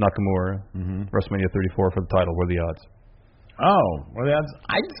versus Nakamura, WrestleMania 34 for the title. What are the odds? Oh, well,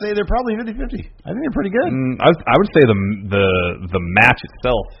 I'd say they're probably 50-50. I think they're pretty good. I would say the match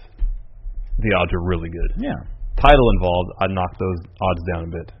itself, the odds are really good. Yeah. Title involved, I'd knock those odds down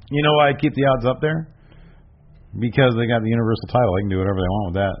a bit. You know why I keep the odds up there? Because they got the Universal title. They can do whatever they want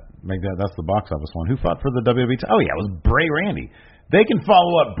with that. That's the box office one. Who fought for the WWE title? Oh, yeah, it was Bray Randy. They can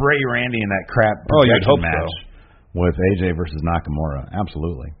follow up Bray Randy in that crap projection match with AJ versus Nakamura.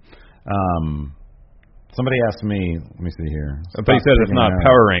 Absolutely. Somebody asked me, let me see here. But he said it's not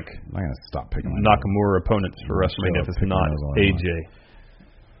power rank. I'm going to stop picking Nakamura opponents for WrestleMania if it's not AJ.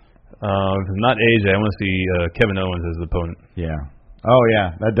 If it's not AJ, I want to see Kevin Owens as the opponent. Yeah. Oh,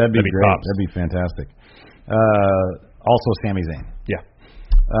 yeah. That'd be great. Tops. That'd be fantastic. Also, Sami Zayn. Yeah.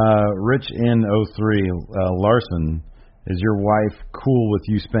 Rich in 03, Larson, is your wife cool with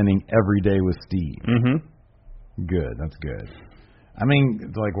you spending every day with Steve? Mm-hmm. Good. That's good. I mean,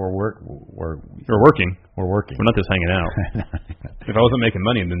 it's like we're working. We're working. We're We're not just hanging out. If I wasn't making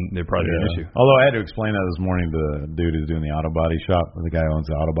money, then there'd probably be an issue. Although I had to explain that this morning to the dude who's doing the auto body shop, the guy who owns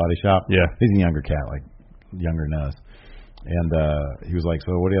the auto body shop. Yeah. He's a younger cat, like younger than us. And he was like,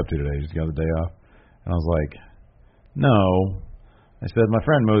 so what are you up to today? You just got the day off? And I was like, no. I said, my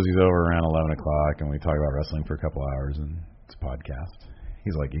friend Mosey's over around 11 o'clock, and we talk about wrestling for a couple hours, and it's a podcast.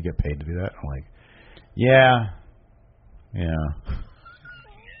 He's like, you get paid to do that? I'm like, yeah.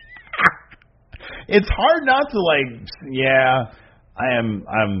 It's hard not to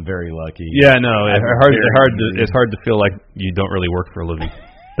I'm very lucky. Yeah, no, it's hard to feel like you don't really work for a living.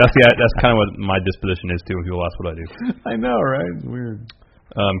 That's kind of what my disposition is too when people ask what I do. I know, right? It's weird.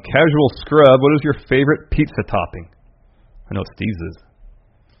 Casual Scrub, what is your favorite pizza topping? I know what Steve's is.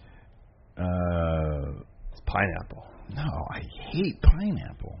 It's pineapple. No, I hate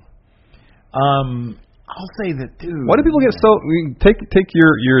pineapple. I'll say that, dude. Why do people get so... Take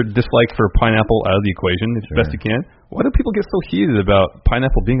your dislike for pineapple out of the equation as best you can. Why do people get so heated about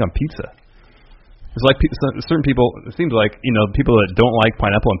pineapple being on pizza? It's like certain people... It seems like, people that don't like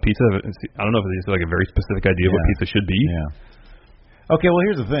pineapple on pizza, I don't know if it's like a very specific idea of what pizza should be. Yeah. Okay, well,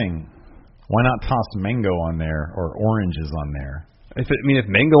 here's the thing. Why not toss mango on there or oranges on there? If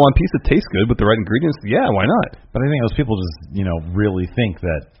mango on pizza tastes good with the right ingredients, yeah, why not? But I think those people just, really think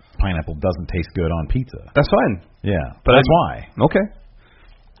that pineapple doesn't taste good on pizza. That's fine. Yeah, but that's why. Okay.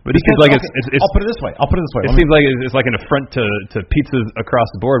 But it seems like it's I'll put it this way. It seems like it's like an affront to pizzas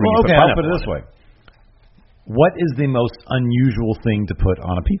across the board when you put pineapple. I'll put it this way. What is the most unusual thing to put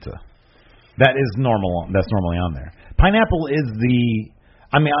on a pizza? That is normal. That's normally on there. Pineapple is the...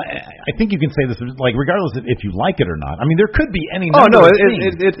 I mean, I think you can say this, like, regardless of if you like it or not. I mean, there could be any number of things.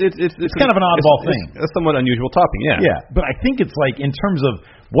 It's kind of an oddball thing. It's a somewhat unusual topping, yeah. Yeah, but I think it's like in terms of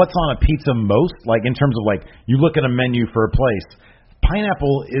what's on a pizza most, like in terms of like you look at a menu for a place,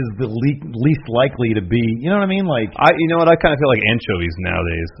 pineapple is the least likely to be, you know what I mean? Like, I kind of feel like anchovies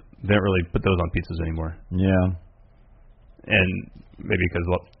nowadays, they don't really put those on pizzas anymore. Yeah. And maybe because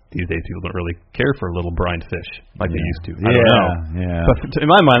these days people don't really care for little brined fish like they used to. I don't know. Yeah. But in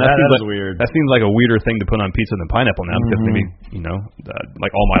my mind, that seems like weird. That seems like a weirder thing to put on pizza than pineapple now, because maybe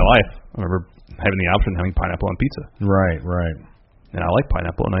like all my life, I remember having the option of having pineapple on pizza. Right. And I like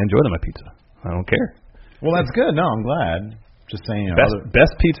pineapple, and I enjoy it on my pizza. I don't care. Well, that's good. No, I'm glad. Just saying.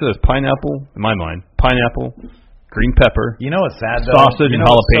 Best pizza is pineapple in my mind. Pineapple, green pepper. You know what's sad though? Sausage and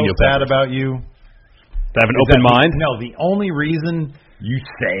jalapeno. What's so sad about you? To have an open mind. No, the only reason you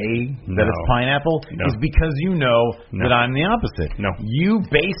say that it's pineapple is because you know that I'm the opposite. No. You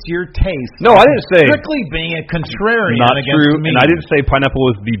base your taste I didn't say strictly being a contrarian not against true, me. And I didn't say pineapple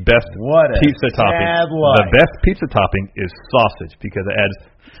is the best pizza topping. The best pizza topping is sausage because it adds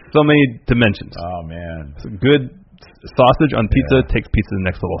so many dimensions. Oh, man. It's a good sausage on pizza takes pizza to the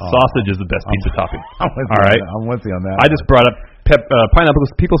next level. Sausage is the best pizza topping. I'm with you on that. I just brought up pineapple.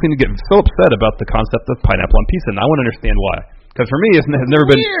 People seem to get so upset about the concept of pineapple on pizza, and I want to understand why. Because for me, it's never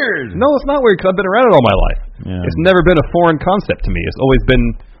been weird. No, it's not weird. Because I've been around it all my life. Yeah. It's never been a foreign concept to me. It's always been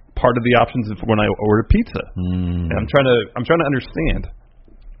part of the options when I order pizza. And I'm trying to understand.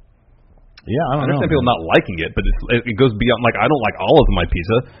 Yeah, I understand people not liking it, but it goes beyond. Like I don't like olives in my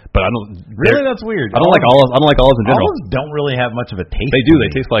pizza, but I don't. Really, that's weird. I don't like olives. I don't like olives in general. Olives don't really have much of a taste. They do. They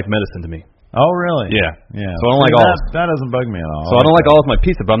taste like medicine to me. Oh, really? Yeah. Yeah. So I don't like olives. That doesn't bug me at all. So I don't like olives in my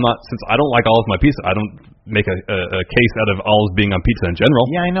pizza, but I'm not. Since I don't like olives in my pizza, I don't make a case out of olives being on pizza in general.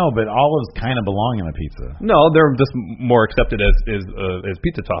 Yeah, I know, but olives kind of belong in a pizza. No, they're just more accepted as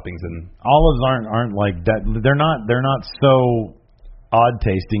pizza toppings, and olives aren't like that. They're not so odd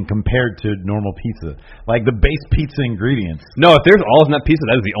tasting compared to normal pizza. Like the base pizza ingredients. No, if there's olives in that pizza,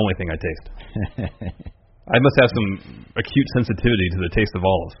 that is the only thing I taste. I must have some acute sensitivity to the taste of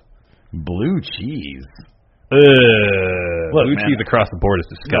olives. Blue cheese. Look, blue cheese across the board is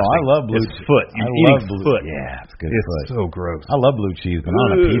disgusting. No, I love blue cheese. Foot. I love blue. Foot. Yeah, it's good. It's so gross. I love blue cheese, but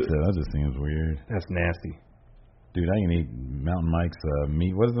not on a pizza. That just seems weird. That's nasty. Dude, I can eat Mountain Mike's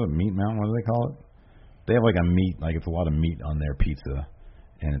meat. What is it? Meat Mountain? What do they call it? They have like a meat, like it's a lot of meat on their pizza,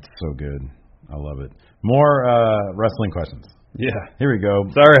 and it's so good. I love it. More wrestling questions. Yeah. Here we go.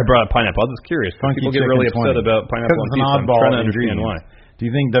 Sorry I brought up pineapple. I was just curious. Funky People get really upset about pineapple on pizza. I'm trying to understand why. Do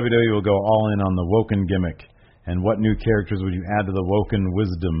you think WWE will go all in on the Woken gimmick? And what new characters would you add to the Woken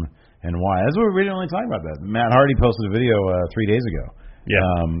wisdom, and why? That's what we didn't really talk about that. Matt Hardy posted a video 3 days ago. Yeah.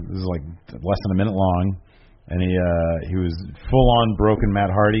 This is like less than a minute long, and he was full on broken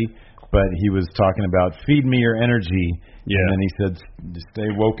Matt Hardy, but he was talking about feed me your energy. Yeah. And then he said stay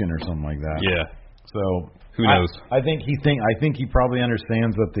woken or something like that. Yeah. So who knows? I think he probably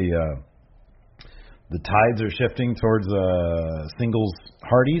understands that the tides are shifting towards singles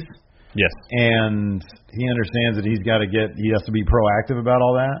Hardys. Yes. And he understands that he has to be proactive about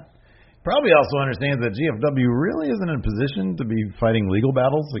all that. Probably also understands that GFW really isn't in a position to be fighting legal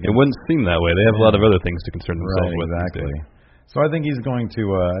battles. It wouldn't seem that way. They have a lot of other things to concern themselves with. Exactly. So I think he's going to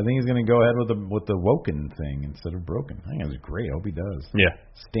go ahead with the Woken thing instead of broken. I think that's great. I hope he does. Yeah.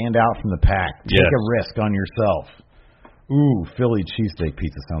 Stand out from the pack. Take a risk on yourself. Ooh, Philly cheesesteak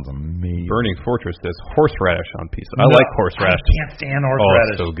pizza sounds amazing. Burning Fortress says horseradish on pizza. I like horseradish. I can't stand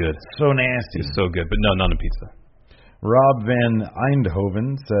horseradish. Oh, it's so good. So nasty. It's so good, but no, not on pizza. Rob Van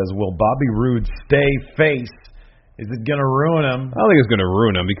Eindhoven says, will Bobby Roode stay face? Is it going to ruin him? I don't think it's going to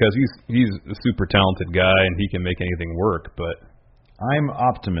ruin him because he's a super talented guy and he can make anything work, but I'm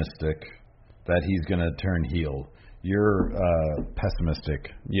optimistic that he's going to turn heel. You're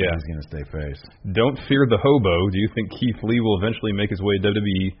pessimistic. Yeah. He's going to stay face. Don't fear the hobo. Do you think Keith Lee will eventually make his way to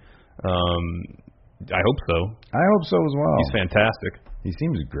WWE? I hope so. I hope so as well. He's fantastic. He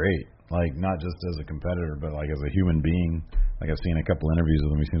seems great. Like, not just as a competitor, but like as a human being. Like, I've seen a couple interviews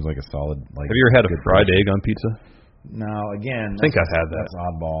with him. He seems like a solid. Like, have you ever had a fried egg on pizza? No, again. I think I've had that. That's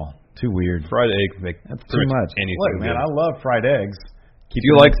oddball. Too weird. Fried eggs make that's too much. Anything Look, man, good. I love fried eggs. Do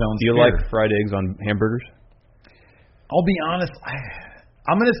you like fried eggs on hamburgers? I'll be honest.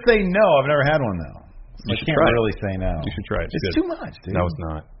 I'm going to say no. I've never had one though. You I can't really say no. You should try it. It's too much, dude. No, it's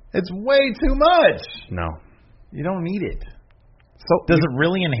not. It's way too much. No. You don't need it. So does it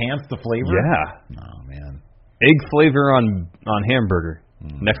really enhance the flavor? Yeah. Oh man. Egg flavor on hamburger.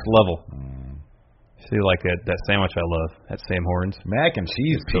 Next level. See, like that sandwich I love at Sam Hortons. Mac and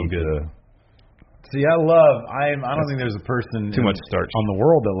cheese pizza. So good. See, I don't think there's a person too much starch on the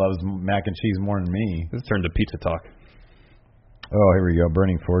world that loves mac and cheese more than me. Let's turn to pizza talk. Oh, here we go.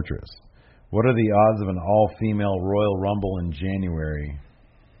 Burning Fortress. What are the odds of an all-female Royal Rumble in January?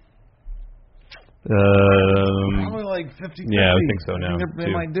 Probably like 50-50. Yeah, I think so now.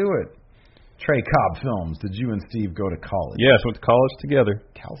 They might do it. Trey Cobb Films. Did you and Steve go to college? Yes, went to college together.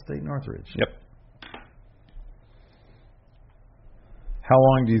 Cal State Northridge. Yep. How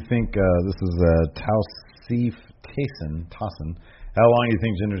long do you think, this is Tausif Tayson, how long do you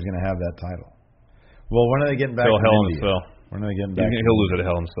think Jinder's going to have that title? Well, when are they getting back to Hell India? in a Cell. When are they getting back? He'll lose it at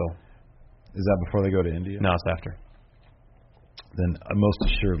Hell in a Cell. Is that before they go to India? No, it's after. Then most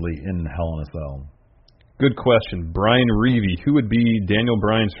assuredly in Hell in a Cell. Good question. Brian Reevy. Who would be Daniel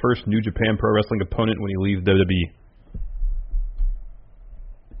Bryan's first New Japan Pro Wrestling opponent when he leaves WWE?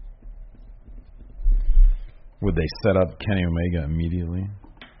 Would they set up Kenny Omega immediately?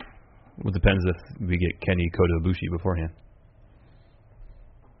 Well, it depends if we get Kenny Kota Ibushi beforehand.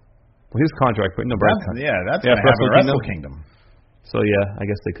 Well, his contract, but no, that's going to happen at Wrestle Kingdom. So yeah, I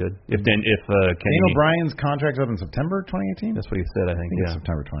guess they could. If Kenny Daniel Bryan's contract's up in September 2018. That's what he said. I think it's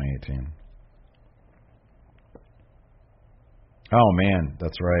September 2018. Oh man,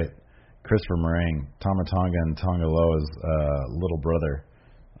 that's right. Christopher Meringue, Tama Tonga and Tonga Loa's little brother,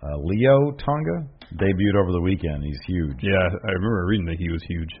 Leo Tonga, debuted over the weekend. He's huge. Yeah, I remember reading that he was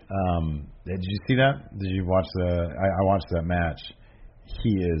huge. Did you see that? Did you watch I watched that match.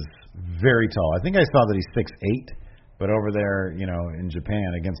 He is very tall. I think I saw that he's 6'8", but over there, in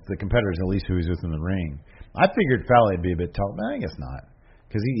Japan, against the competitors, at least who he's with in the ring, I figured Fale would be a bit tall, but I guess not,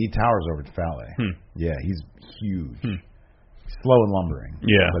 because he towers over to Fale. Yeah, he's huge. Slow and lumbering.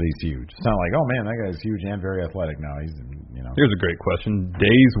 Yeah. But he's huge. It's not like, oh man, that guy's huge and very athletic now. He's, Here's a great question.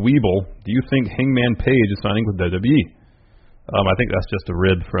 Days Weeble, do you think Hangman Page is signing with WWE? I think that's just a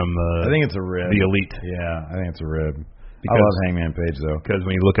rib from I think it's a rib. The Elite. Yeah, I think it's a rib. I love Hangman Page, though. Because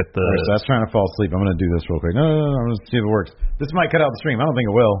when you look at the... I was trying to fall asleep. I'm going to do this real quick. No, I'm going to see if it works. This might cut out the stream. I don't think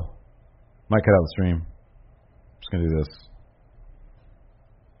it will. Might cut out the stream. I'm just going to do this.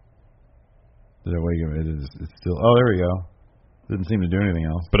 Did I wake up? It's still... Oh, there we go. Didn't seem to do anything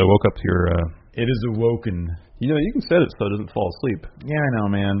else. But I woke up to your... It is awoken. You can set it so it doesn't fall asleep. Yeah, I know,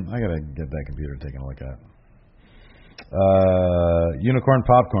 man. I got to get that computer taken a look at. Unicorn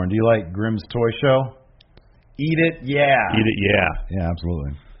Popcorn. Do you like Grimm's Toy Show? Eat it, yeah. Eat it, yeah. Yeah,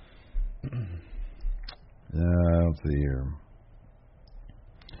 absolutely. Let's see here.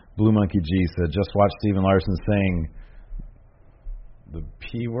 Blue Monkey G said, just watch Steven Larson saying the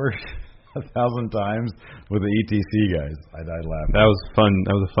P word 1,000 times with the ETC guys. I died laughing. That was fun.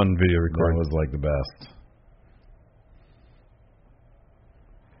 That was a fun video recording. That was like the best.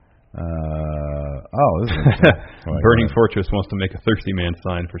 This is Burning Fortress wants to make a Thirsty Man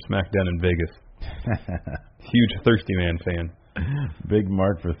sign for SmackDown in Vegas. Huge Thirsty Man fan. Big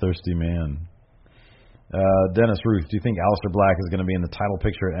mark for Thirsty Man. Dennis Ruth, do you think Aleister Black is going to be in the title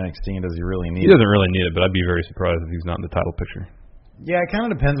picture at NXT, and does he really need it? He doesn't really need it, but I'd be very surprised if he's not in the title picture. Yeah, it kind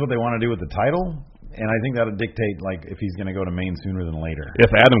of depends what they want to do with the title, and I think that'll dictate if he's going to go to main sooner than later.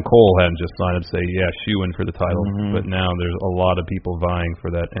 If Adam Cole hadn't just signed, I'd say, yeah, shoe in for the title. But now there's a lot of people vying for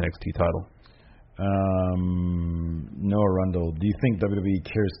that NXT title. Noah Rundle, do you think WWE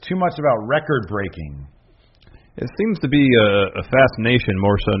cares too much about record breaking? It seems to be a fascination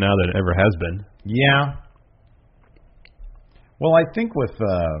more so now than it ever has been. Yeah. Well, I think with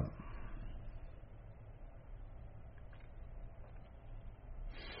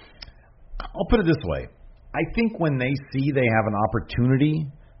I'll put it this way. I think when they see they have an opportunity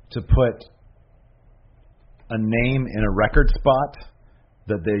to put a name in a record spot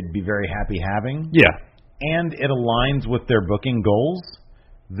that they'd be very happy having. Yeah. And it aligns with their booking goals,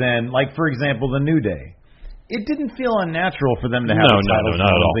 then, like, for example, the New Day. It didn't feel unnatural for them to have a title. No,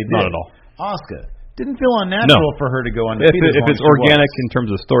 not at all. Not at all. Asuka. Didn't feel unnatural for her to go undefeated. If it's organic in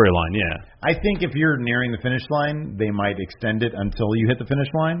terms of storyline, yeah. I think if you're nearing the finish line, they might extend it until you hit the finish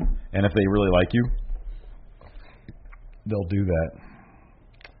line. And if they really like you, they'll do that.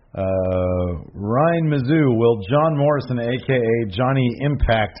 Ryan Mizzou, will John Morrison, a.k.a. Johnny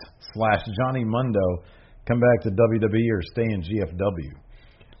Impact / Johnny Mundo, come back to WWE or stay in GFW?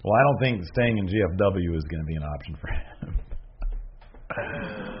 Well, I don't think staying in GFW is going to be an option for him.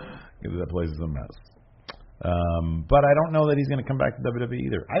 Because that place is a mess. But I don't know that he's going to come back to WWE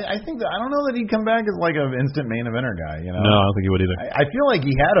either. I don't know that he'd come back as like an instant main eventer guy. No, I don't think he would either. I feel like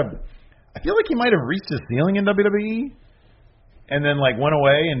I feel like he might have reached his ceiling in WWE, and then like went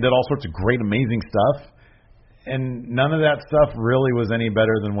away and did all sorts of great, amazing stuff. And none of that stuff really was any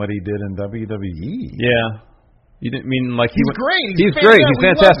better than what he did in WWE. Yeah. You didn't mean like he's great. He's great. He's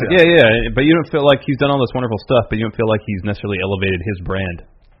fantastic. Yeah. But you don't feel like he's done all this wonderful stuff, but you don't feel like he's necessarily elevated his brand.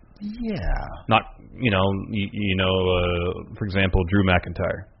 Yeah. Not, for example, Drew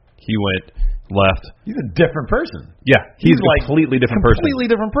McIntyre. He went left. He's a different person. Yeah, he's a completely different person. Completely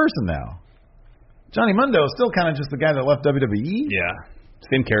different person now. Johnny Mundo is still kind of just the guy that left WWE. Yeah.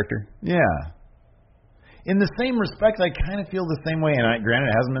 Same character. Yeah. In the same respect, I kind of feel the same way, and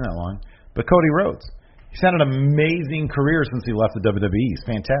granted it hasn't been that long, but Cody Rhodes. He's had an amazing career since he left the WWE. He's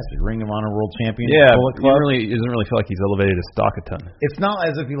fantastic. Ring of Honor World Champion. Yeah, he doesn't really feel like he's elevated his stock a ton. It's not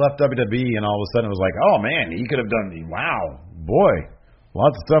as if he left WWE and all of a sudden it was like, oh, man, he could have done, wow, boy,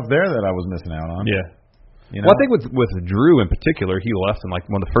 lots of stuff there that I was missing out on. Yeah. Well, I think with Drew in particular, he left, and like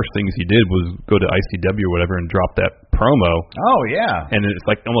one of the first things he did was go to ICW or whatever and drop that promo. Oh, yeah. And it's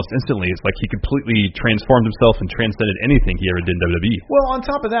like almost instantly, it's like he completely transformed himself and transcended anything he ever did in WWE. Well, on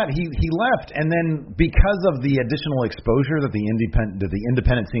top of that, he left, and then because of the additional exposure that the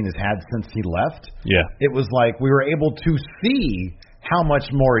independent scene has had since he left, it was like we were able to see how much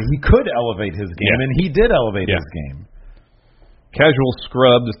more he could elevate his game, and he did elevate his game. Casual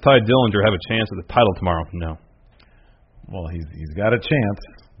scrub, does Ty Dillinger have a chance at the title tomorrow? No. Well, he's got a chance.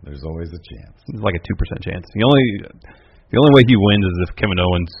 There's always a chance. It's like a 2% chance. The only way he wins is if Kevin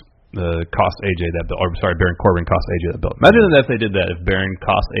Owens cost AJ that belt. Or sorry, Baron Corbin cost AJ that belt. Imagine if they did that. If Baron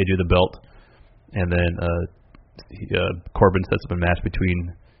cost AJ the belt, and then Corbin sets up a match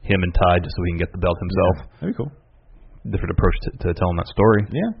between him and Ty just so he can get the belt himself. Yeah, that'd be cool. Different approach to telling that story.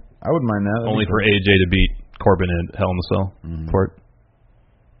 Yeah, I wouldn't mind that. Only for AJ to beat Corbin in Hell in a Cell for it.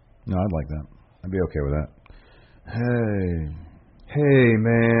 No, I'd like that. I'd be okay with that. Hey,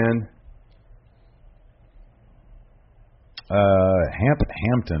 man.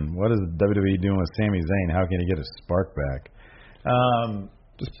 Hampton, what is WWE doing with Sami Zayn? How can he get his spark back?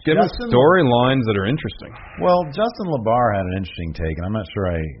 Just give us storylines that are interesting. Well, Justin LaBar had an interesting take, and I'm not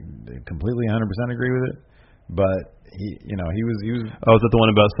sure I completely 100% agree with it, but he was. Oh, is that the one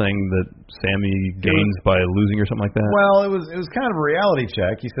about saying that Sammy gains by losing or something like that? Well, it was kind of a reality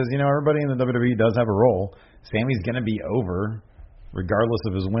check. He says, everybody in the WWE does have a role. Sammy's going to be over, regardless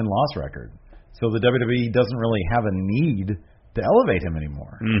of his win-loss record. So the WWE doesn't really have a need to elevate him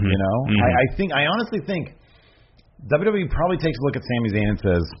anymore. I honestly think WWE probably takes a look at Sami Zayn and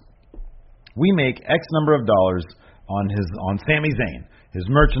says, we make X number of dollars on Sami Zayn, his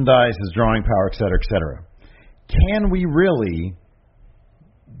merchandise, his drawing power, et cetera, et cetera. Could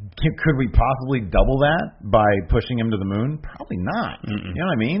we possibly double that by pushing him to the moon? Probably not. You know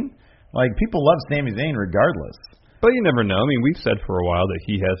what I mean? Like, people love Sami Zayn regardless. But you never know. I mean, we've said for a while that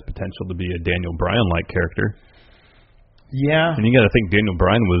he has potential to be a Daniel Bryan-like character. Yeah. And you got to think Daniel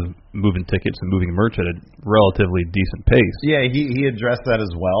Bryan was moving tickets and moving merch at a relatively decent pace. Yeah, he addressed that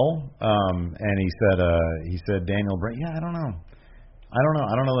as well. And he said Daniel Bryan. Yeah, I don't know. I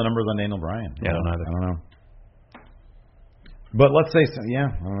don't know the numbers on Daniel Bryan. Yeah, I don't either. I don't know. But let's say so. Yeah,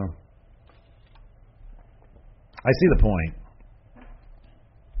 I don't know. I see the point.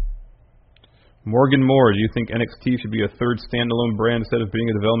 Morgan Moore, do you think NXT should be a third standalone brand instead of being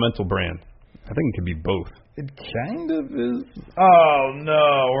a developmental brand? I think it could be both. It kind of is. Oh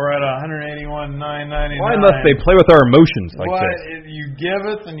no, we're at 181,999. Why must they play with our emotions like this? You give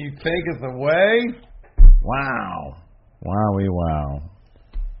us and you take us away? Wow. Wowie wow.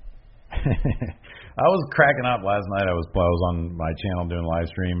 I was cracking up last night. I was on my channel doing a live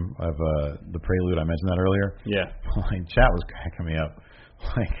stream of the Prelude. I mentioned that earlier. Yeah. Like, chat was cracking me up.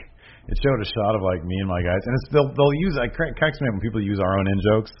 Like, it showed a shot of like me and my guys, and they'll use. It cracks me up when people use our own in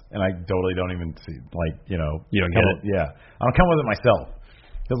jokes, and I totally don't even see. Like, you don't get it. Yeah, I don't come with it myself.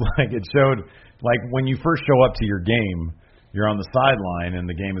 Because like it showed, like when you first show up to your game, you're on the sideline and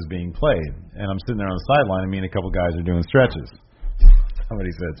the game is being played, and I'm sitting there on the sideline, and me and a couple guys are doing stretches. Somebody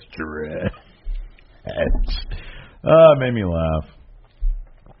said stretch. It made me laugh.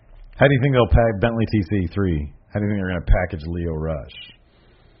 How do you think they'll pack Bentley TC3? How do you think they're going to package Leo Rush?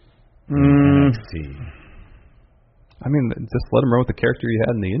 NXT. I mean, just let him run with the character he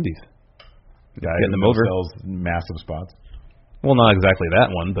had in the Indies. Getting them over. Sells massive spots. Well, not exactly that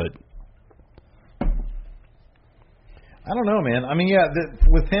one, but I don't know, man. I mean, yeah,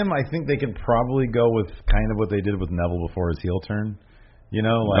 with him, I think they could probably go with kind of what they did with Neville before his heel turn.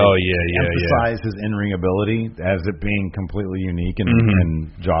 Emphasize his in-ring ability as it being completely unique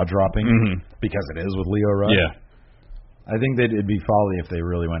and jaw-dropping because it is with Leo Rush. Yeah. I think that it'd be folly if they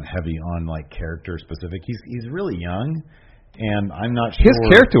really went heavy on like character specific. He's really young, and I'm not sure his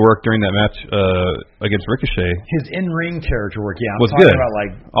character work during that match against Ricochet. His in-ring character work, yeah, I'm was talking good. About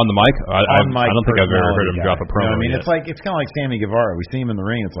like on the mic. I don't think I've ever heard him drop a promo. I mean, it's kind of like Sammy Guevara. We see him in the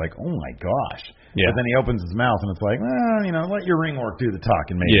ring. It's like, oh my gosh. Yeah. But then he opens his mouth, and it's like, let your ring work do the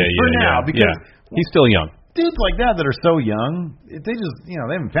talking, maybe. For now, because he's still young. Dudes like that are so young, they just, they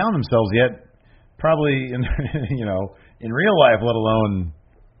haven't found themselves yet. Probably in, in real life, let alone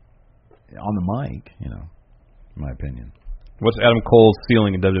on the mic. In my opinion. What's Adam Cole's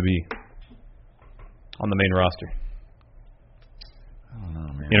ceiling in WWE on the main roster? I don't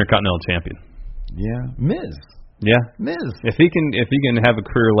know, man. Intercontinental Champion. Yeah, Miz. Yeah, Miz. If he can have a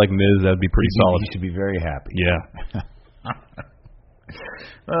career like Miz, that'd be pretty solid. He should be very happy. Yeah.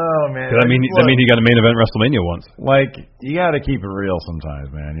 Oh man. That mean he got a main event WrestleMania once. Like, you got to keep it real sometimes,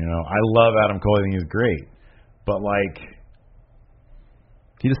 man. I love Adam Cole. I think he's great, but like,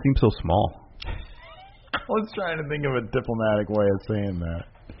 he just seems so small. I was trying to think of a diplomatic way of saying that.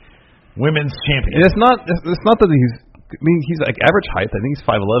 Women's champion. And it's not that he's. I mean, he's like average height. I think he's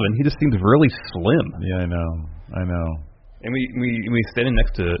 5'11". He just seems really slim. Yeah, I know. And we standing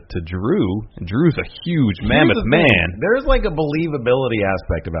next to Drew, and Drew's a huge mammoth man. There's like a believability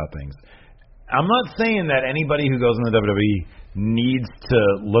aspect about things. I'm not saying that anybody who goes in the WWE needs to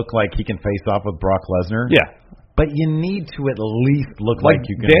look like he can face off with Brock Lesnar. Yeah. But you need to at least look like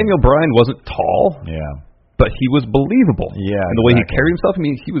you can. Daniel Bryan wasn't tall. Yeah. but he was believable. Yeah, and the way he carried himself. I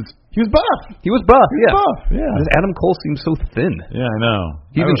mean, he was buff. He was buff. Yeah. This Adam Cole seems so thin. Yeah, I know.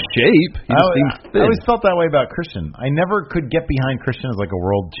 He's in shape. He just seems thin. I always felt that way about Christian. I never could get behind Christian as like a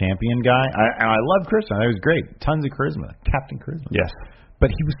world champion guy. I love Christian. He was great. Tons of charisma. Captain Charisma. Yes.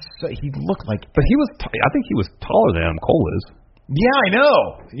 But he looked like. But he was. I think he was taller than Adam Cole is. Yeah, I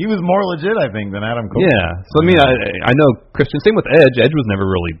know. He was more legit, I think, than Adam Cole. Yeah. So I mean, I know Christian. Same with Edge. Edge was never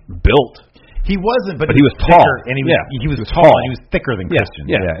really built. He wasn't, but he was tall, and he was tall, and he was thicker than Christian.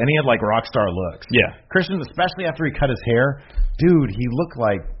 Yeah, and he had like rock star looks. Yeah, Christian, especially after he cut his hair, dude, he looked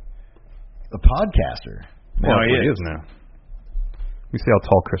like a podcaster. Well, he is now. We see how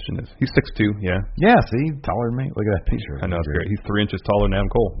tall Christian is. He's 6'2". Yeah. Yeah. See, taller than me. Look at that picture. I know, it's great. He's 3 inches taller than Adam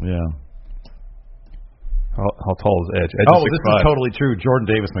Cole. Yeah. How tall is Edge? Edge is 6'5". This is totally true.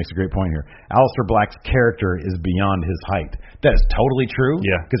 Jordan Davis makes a great point here. Aleister Black's character is beyond his height. That is totally true.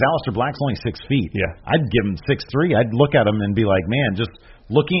 Yeah. Because Aleister Black's only 6 feet. Yeah. I'd give him 6'3". I'd look at him and be like, man, just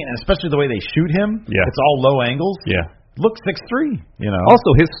looking, especially the way they shoot him. Yeah. It's all low angles. Yeah. Look 6'3". You know.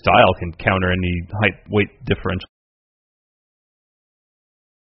 Also, his style can counter any height weight differential.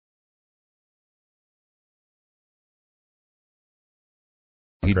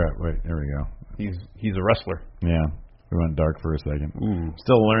 Wait, there we go. He's a wrestler. Yeah. We went dark for a second. Ooh.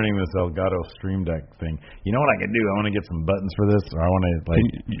 Still learning this Elgato Stream Deck thing. You know what I can do? I want to get some buttons for this, or I want to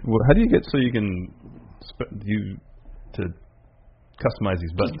how do you get so you can to customize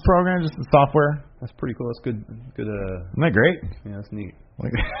these buttons? Just program, just the software. That's pretty cool. That's good. Good. Isn't that great? Yeah, that's neat. No,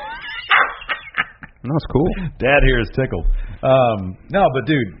 it's cool. Dad here is tickled. No, but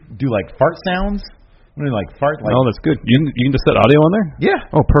dude, do like fart sounds. I mean, like fart. Like, oh, that's good. You can just set audio on there. Yeah.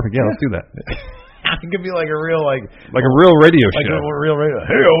 Oh, perfect. Yeah, let's do that. It could be like a real like a real radio show. Like a real radio.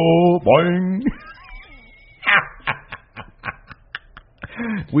 Hey-oh, boing.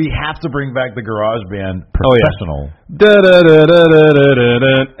 We have to bring back the Garage Band professional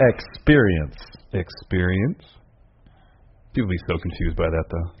experience. Experience. People be so confused by that,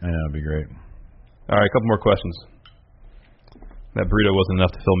 though. Yeah, that'd be great. All right, a couple more questions. That burrito wasn't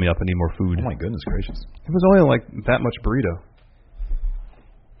enough to fill me up. I need more food. Oh my goodness gracious! It was only like that much burrito.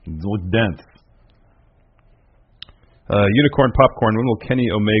 It looked dense. Unicorn Popcorn. When will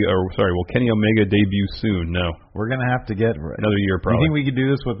Kenny Omega debut soon? No. We're gonna have to get another year probably. You think we could do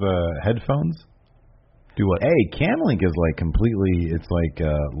this with headphones? Do what? Hey, Camlink is like completely. It's like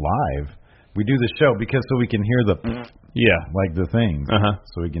live. We do the show so we can hear the like the things.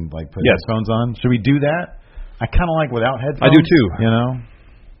 So we can like put headphones on. Should we do that? I kind of like without headphones. I do too. You know,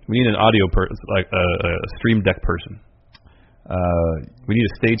 we need an audio like a Stream Deck person. We need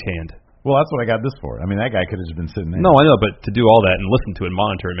a stagehand. Well, that's what I got this for. I mean, that guy could have just been sitting there. No, I know, but to do all that and listen to it, and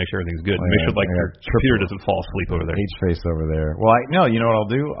monitor it, make sure everything's good, make sure like your computer doesn't fall asleep over there. H-face over there. Well, you know what I'll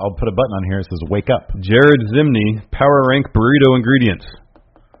do? I'll put a button on here that says "Wake Up." Jared Zimney, Power Rank burrito ingredients.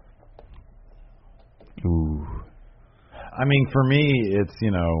 Ooh. I mean, for me, it's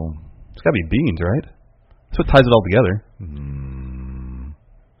it's got to be beans, right? That's what ties it all together.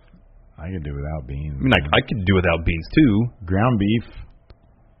 I could do without beans. I mean, I could do without beans too. Ground beef,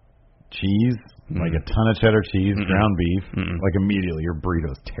 cheese, like a ton of cheddar cheese, ground beef. Like immediately, your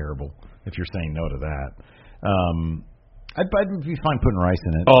burrito's terrible if you're saying no to that. I'd be fine putting rice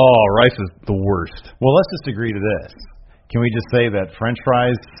in it. Oh, rice is the worst. Well, let's just agree to this. Can we just say that French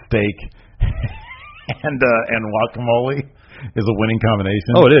fries, steak, and guacamole is a winning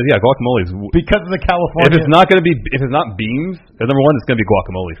combination? Oh, it is. Yeah, guacamole is because of the California. If it's not beans, number one, it's going to be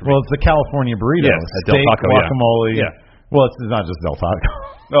guacamole for me. Well, it's the California burrito. Yes, steak, Del Taco, guacamole. Yeah. Well, it's not just Del Taco.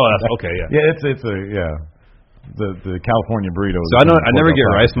 Oh, that's okay. Yeah. Yeah, it's the California burrito. So I never get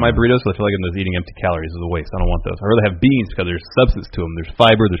rice in my burritos, so I feel like I'm just eating empty calories. It's a waste. I don't want those. I rather have beans because there's substance to them. There's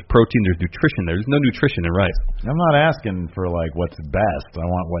fiber, there's protein, there's nutrition there. There's no nutrition in rice. I'm not asking for like what's best. I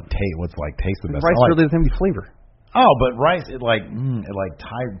want what's like tastes the best. Rice really doesn't have any flavor. Oh, but rice it that's like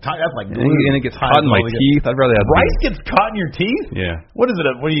glue. And it gets caught in my teeth. I'd rather have rice gets caught in your teeth. Yeah. What is it?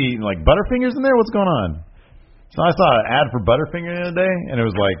 What are you eating? Like Butterfingers in there? What's going on? So I saw an ad for Butterfinger the other day, and it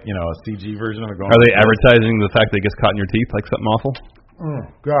was like, a CG version of it going. Are they advertising the fact that it gets caught in your teeth like something awful? Oh,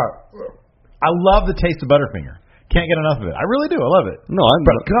 God. I love the taste of Butterfinger. Can't get enough of it. I really do. I love it. No,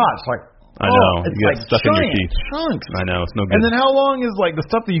 but God, it's like, I know. It's you like get stuck in your teeth. Chunks. I know. It's no good. And then how long is like the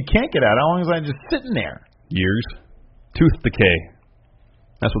stuff that you can't get out? How long is that just sitting there? Years. Tooth decay.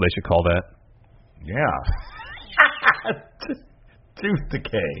 That's what they should call that. Yeah. Tooth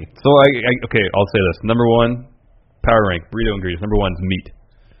decay. So okay, I'll say this. Number one. Power rank, burrito ingredients. Number one is meat.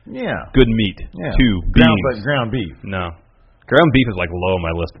 Yeah. Good meat. Yeah. 2, beans. Ground beef. No. Ground beef is like low on my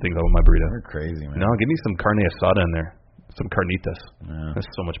list of things I want my burrito. You're crazy, man. No, give me some carne asada in there. Some carnitas. Yeah. That's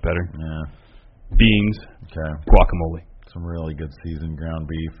so much better. Yeah. beans, guacamole. Some really good seasoned ground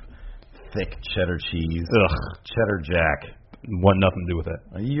beef, thick cheddar cheese, cheddar jack. Want nothing to do with that.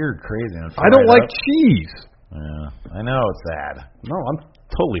 You're crazy. I don't like cheese. Yeah, I know it's sad. No, I'm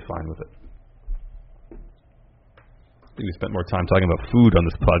totally fine with it. I think we spent more time talking about food on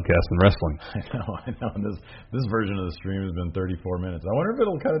this podcast than wrestling. I know. And this version of the stream has been 34 minutes. I wonder if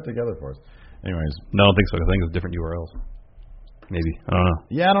it'll cut it together for us. Anyways. No, I don't think so. I think it's different URLs. Maybe. I don't know.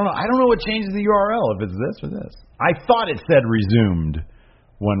 Yeah, I don't know. I don't know what changes the URL, if it's this or this. I thought it said resumed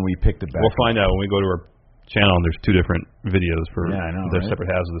when we picked it back. We'll find out when we go to our channel and there's two different videos for their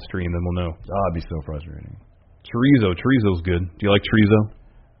separate halves of the stream, then we'll know. Oh, it'd be so frustrating. Chorizo. Chorizo's good. Do you like chorizo?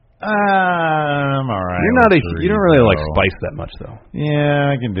 I'm all right. You don't really like spice that much, though. Yeah,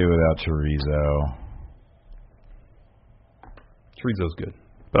 I can do without chorizo. Chorizo's good,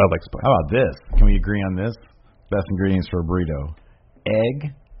 but I like spice. How about this? Can we agree on this? Best ingredients for a burrito: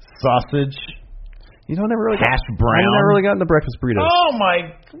 egg, sausage. You don't ever really hash brown. I never really got into breakfast burritos. Oh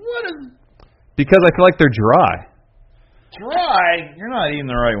my! What is? Because I feel like they're dry. Dry? You're not eating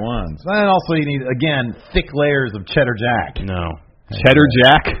the right ones. And also, you need thick layers of cheddar jack. No. Cheddar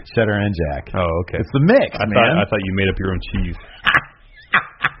jack? Cheddar and jack. Oh, okay. It's the mix, man. I thought you made up your own cheese.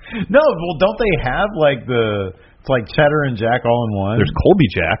 No, well, don't they have it's like cheddar and jack all in one? There's Colby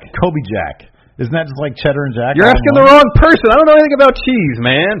Jack. Colby Jack. Isn't that just like cheddar and jack? You're asking the wrong person. I don't know anything about cheese,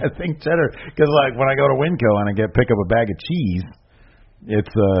 man. I think cheddar, because like when I go to Winco and I pick up a bag of cheese,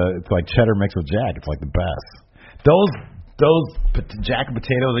 it's like cheddar mixed with jack. It's like the best. Those jack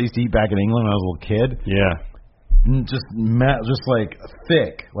potatoes I used to eat back in England when I was a little kid. Yeah. Just like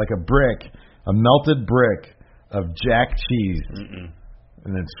thick, like a brick, a melted brick of jack cheese.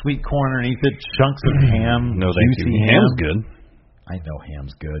 And then sweet corn underneath it, chunks of ham. No, thank you. Ham's good. I know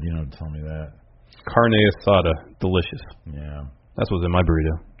ham's good. You don't tell me that. Carne asada, delicious. Yeah. That's what's in my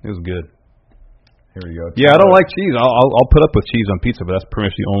burrito. It was good. Here we go. Yeah, I don't like cheese. I'll put up with cheese on pizza, but that's pretty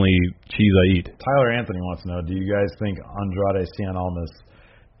much the only cheese I eat. Tyler Anthony wants to know, do you guys think Andrade Cien Almas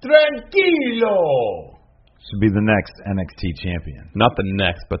Tranquilo should be the next NXT champion? Not the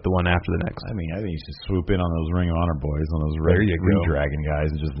next, but the one after the next. I think you should swoop in on those Ring of Honor boys, on those Red Dragon guys,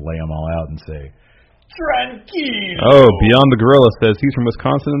 and just lay them all out and say, Tranquilo. Oh, Beyond the Gorilla says he's from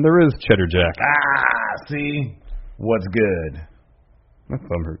Wisconsin and there is cheddar jack. See? What's good? My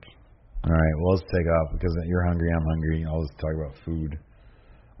thumb hurts. All right, well, let's take off because you're hungry, I'm hungry. I'll just talk about food.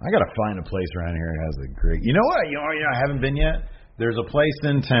 I got to find a place around here that has a great... You know what? You know, I haven't been yet. There's a place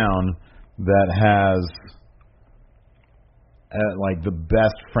in town that has like the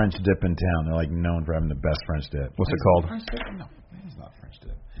best French dip in town. They're like known for having the best French dip. What's it called? French dip? No, it's not French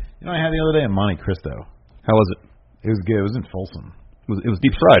dip. You know, I had the other day in Monte Cristo. How was it? It was good. It was in Folsom. It was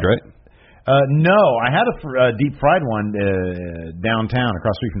deep fried, right? No, I had a deep fried one downtown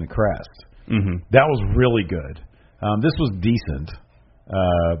across the street from the Crest. Mm-hmm. That was really good. This was decent,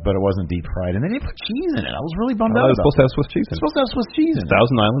 but it wasn't deep fried. And they didn't put cheese in it. I was really bummed out. It was supposed to have Swiss cheese in it. It's supposed to have Swiss cheese in it.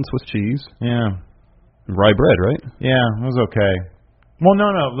 Thousand Island Swiss cheese. Yeah. Rye bread, right? Yeah, it was okay. Well, no.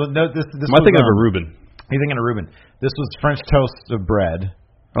 This Am I thinking of a Reuben? You're thinking of Reuben. This was French toast of bread.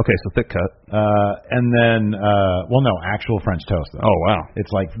 Okay, so thick cut. And then, actual French toast, though. Oh, wow.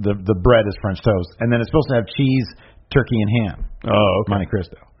 It's like the bread is French toast. And then it's supposed to have cheese, turkey, and ham. Oh, okay. Monte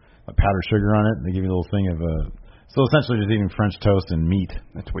Cristo. Powdered sugar on it. They give you a little thing of so essentially just eating French toast and meat.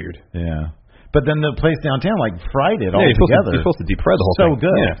 That's weird. Yeah. But then the place downtown, fried it all You're together. supposed to deep fry the whole thing. So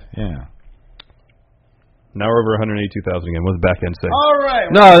good. Yeah. Now we're over 182,000 again. What's the back end say? All right.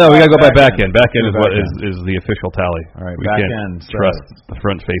 No, we got to go by back end. Back end is what is the official tally. All right, we back can't end. Trust the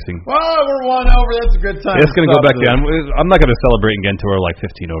front facing. Oh, we're 1 over. That's a good time. It's going to go back down. I'm not going to celebrate and get into our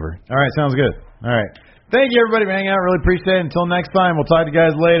 15 over. All right, sounds good. All right. Thank you, everybody, for hanging out. Really appreciate it. Until next time, we'll talk to you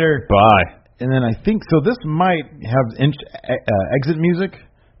guys later. Bye. And then I think, so this might have exit music,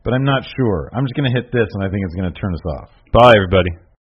 but I'm not sure. I'm just going to hit this, and I think it's going to turn us off. Bye, everybody.